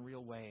in some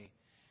real way.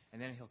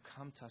 And then he'll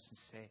come to us and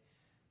say,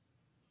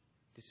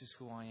 this is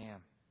who I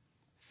am.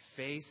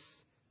 Face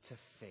to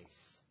face.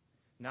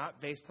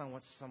 Not based on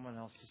what someone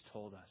else has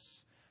told us.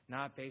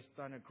 Not based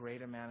on a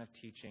great amount of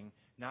teaching.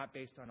 Not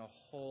based on a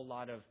whole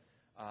lot of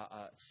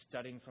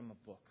studying from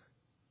a book.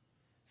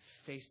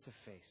 Face to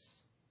face.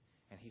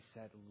 And he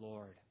said,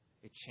 Lord.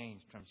 It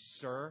changed from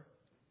sir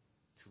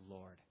to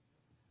Lord,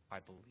 I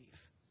believe.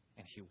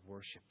 And he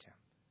worshipped him.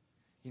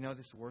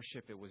 This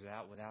worship, it was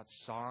out without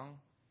song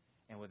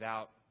and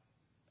without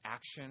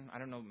action. I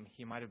don't know,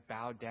 he might have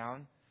bowed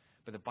down.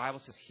 But the Bible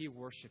says he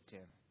worshipped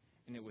him.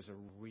 And it was a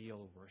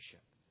real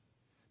worship.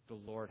 The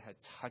Lord had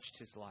touched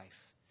his life.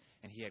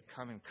 And he had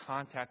come in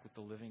contact with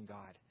the living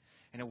God.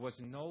 And it was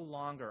no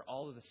longer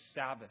all of the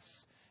Sabbaths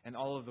and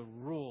all of the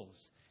rules.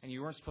 And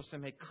you weren't supposed to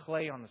make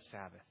clay on the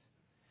Sabbath.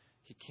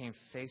 He came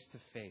face to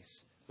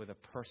face with a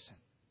person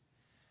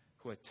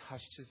who had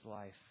touched his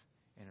life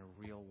in a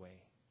real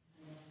way.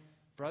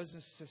 Brothers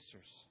and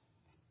sisters,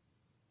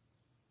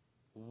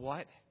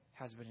 what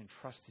has been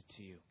entrusted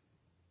to you?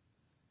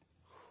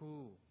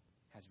 Who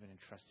has been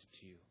entrusted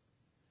to you?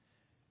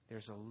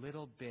 There's a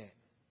little bit,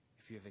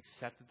 if you have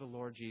accepted the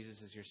Lord Jesus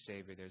as your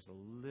Savior, there's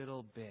a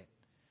little bit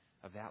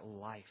of that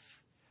life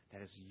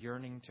that is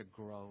yearning to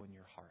grow in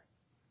your heart.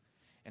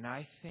 And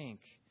I think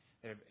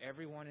that if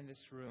everyone in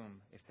this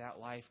room, if that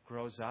life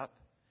grows up,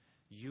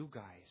 you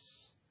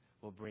guys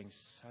will bring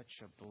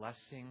such a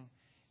blessing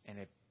and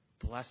a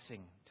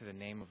blessing to the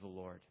name of the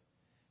Lord.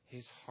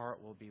 His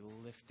heart will be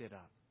lifted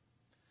up.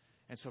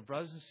 And so,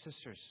 brothers and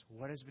sisters,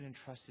 what has been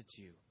entrusted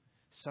to you?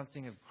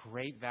 Something of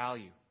great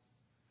value.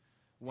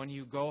 When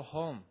you go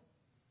home,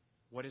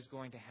 what is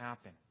going to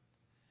happen?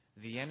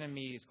 The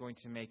enemy is going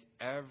to make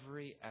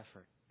every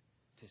effort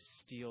to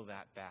steal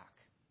that back.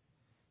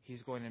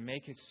 He's going to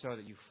make it so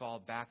that you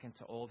fall back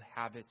into old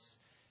habits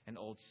and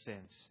old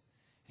sins.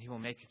 And he will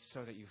make it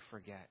so that you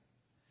forget.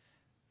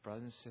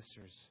 Brothers and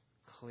sisters,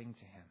 cling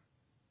to him.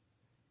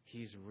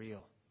 He's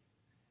real.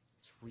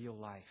 It's real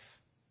life.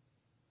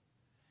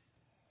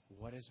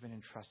 What has been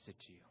entrusted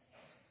to you?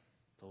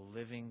 The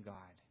living God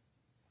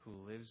who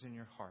lives in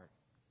your heart.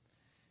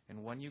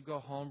 And when you go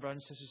home,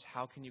 brothers and sisters,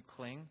 how can you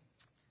cling?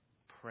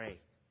 Pray.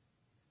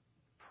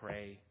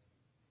 Pray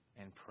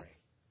and pray.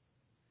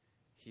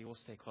 He will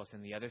stay close.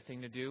 And the other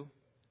thing to do,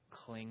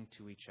 cling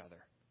to each other.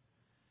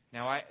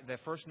 Now, the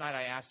first night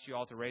I asked you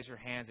all to raise your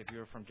hands if you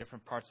were from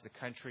different parts of the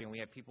country, and we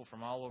had people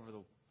from all over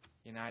the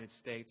United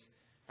States.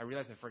 I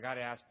realized I forgot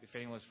to ask if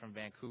anyone was from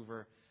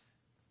Vancouver.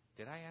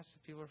 Did I ask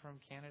if people were from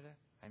Canada?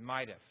 I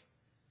might have.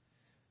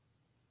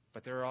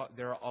 But there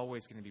are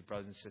always going to be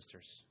brothers and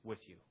sisters with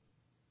you.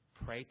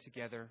 Pray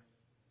together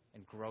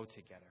and grow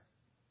together.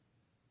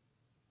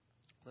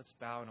 Let's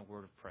bow in a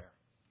word of prayer.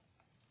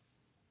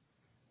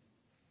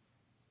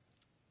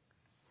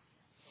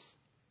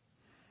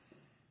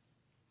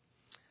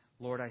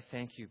 Lord, I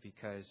thank you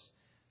because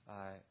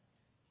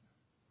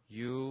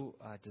you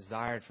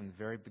desired from the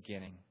very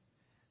beginning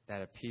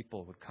that a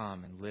people would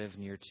come and live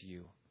near to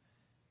you.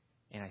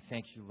 And I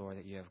thank you, Lord,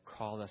 that you have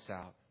called us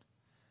out.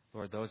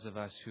 Lord, those of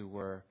us who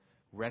were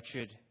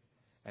wretched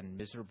and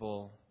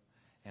miserable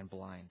and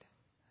blind.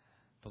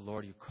 But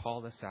Lord, you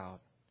called us out,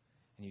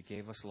 and you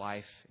gave us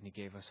life, and you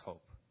gave us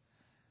hope.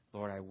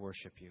 Lord, I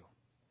worship you.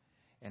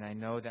 And I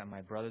know that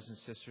my brothers and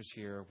sisters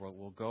here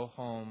will go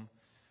home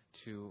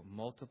to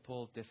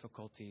multiple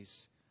difficulties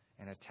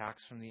and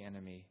attacks from the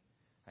enemy.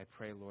 I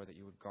pray, Lord, that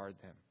you would guard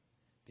them,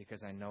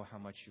 because I know how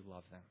much you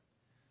love them.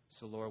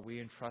 So, Lord, we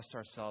entrust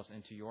ourselves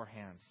into your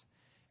hands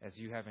as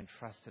you have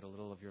entrusted a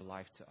little of your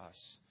life to us.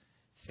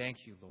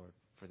 Thank you, Lord,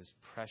 for this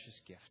precious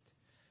gift.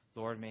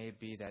 Lord, may it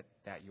be that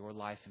your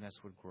life in us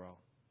would grow.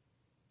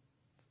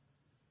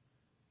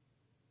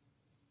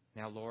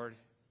 Now, Lord,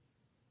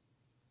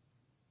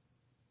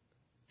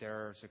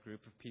 there's a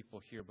group of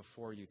people here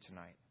before you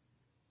tonight.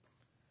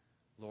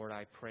 Lord,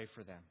 I pray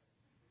for them.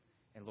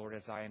 And Lord,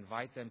 as I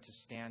invite them to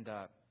stand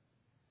up,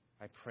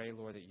 I pray,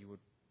 Lord, that you would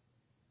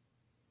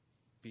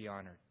be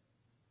honored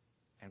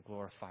and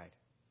glorified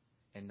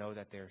and know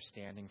that they are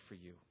standing for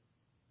you.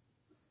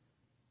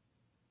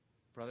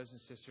 Brothers and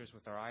sisters,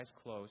 with our eyes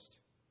closed,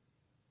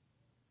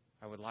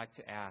 I would like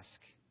to ask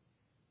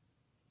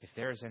if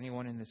there is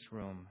anyone in this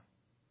room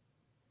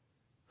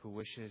who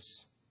wishes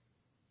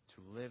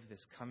to live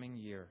this coming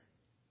year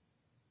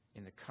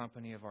in the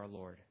company of our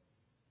Lord,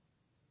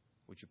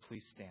 would you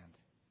please stand?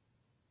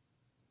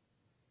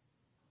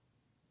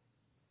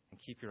 And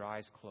keep your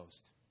eyes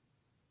closed.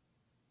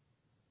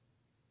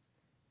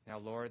 Now,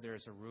 Lord, there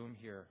is a room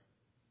here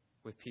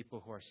with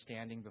people who are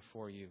standing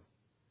before you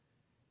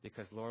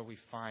because, Lord, we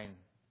find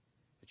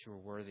that you are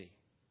worthy.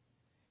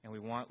 And we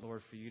want,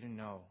 Lord, for you to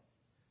know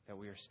that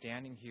we are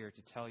standing here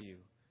to tell you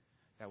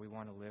that we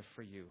want to live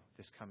for you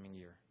this coming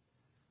year.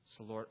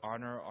 So, Lord,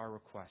 honor our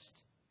request.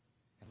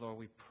 And, Lord,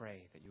 we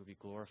pray that you will be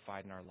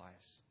glorified in our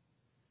lives.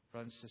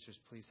 Brothers and sisters,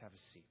 please have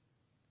a seat.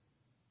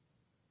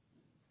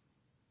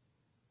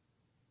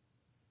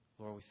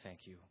 Lord, we thank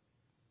you.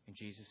 In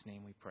Jesus'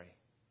 name we pray.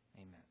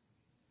 Amen.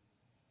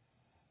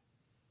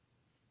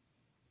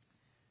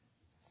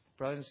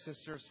 Brothers and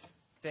sisters,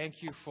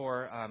 thank you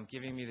for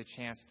giving me the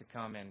chance to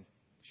come and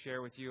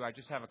share with you. I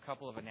just have a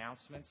couple of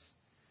announcements.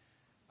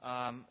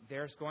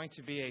 There's going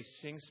to be a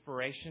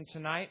Singspiration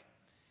tonight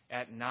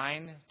at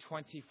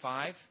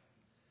 9:25,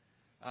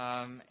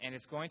 and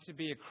it's going to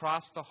be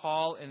across the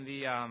hall in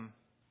the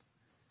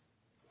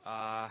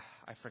I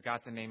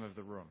forgot the name of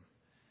the room.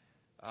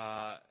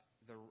 I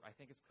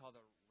think it's called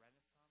a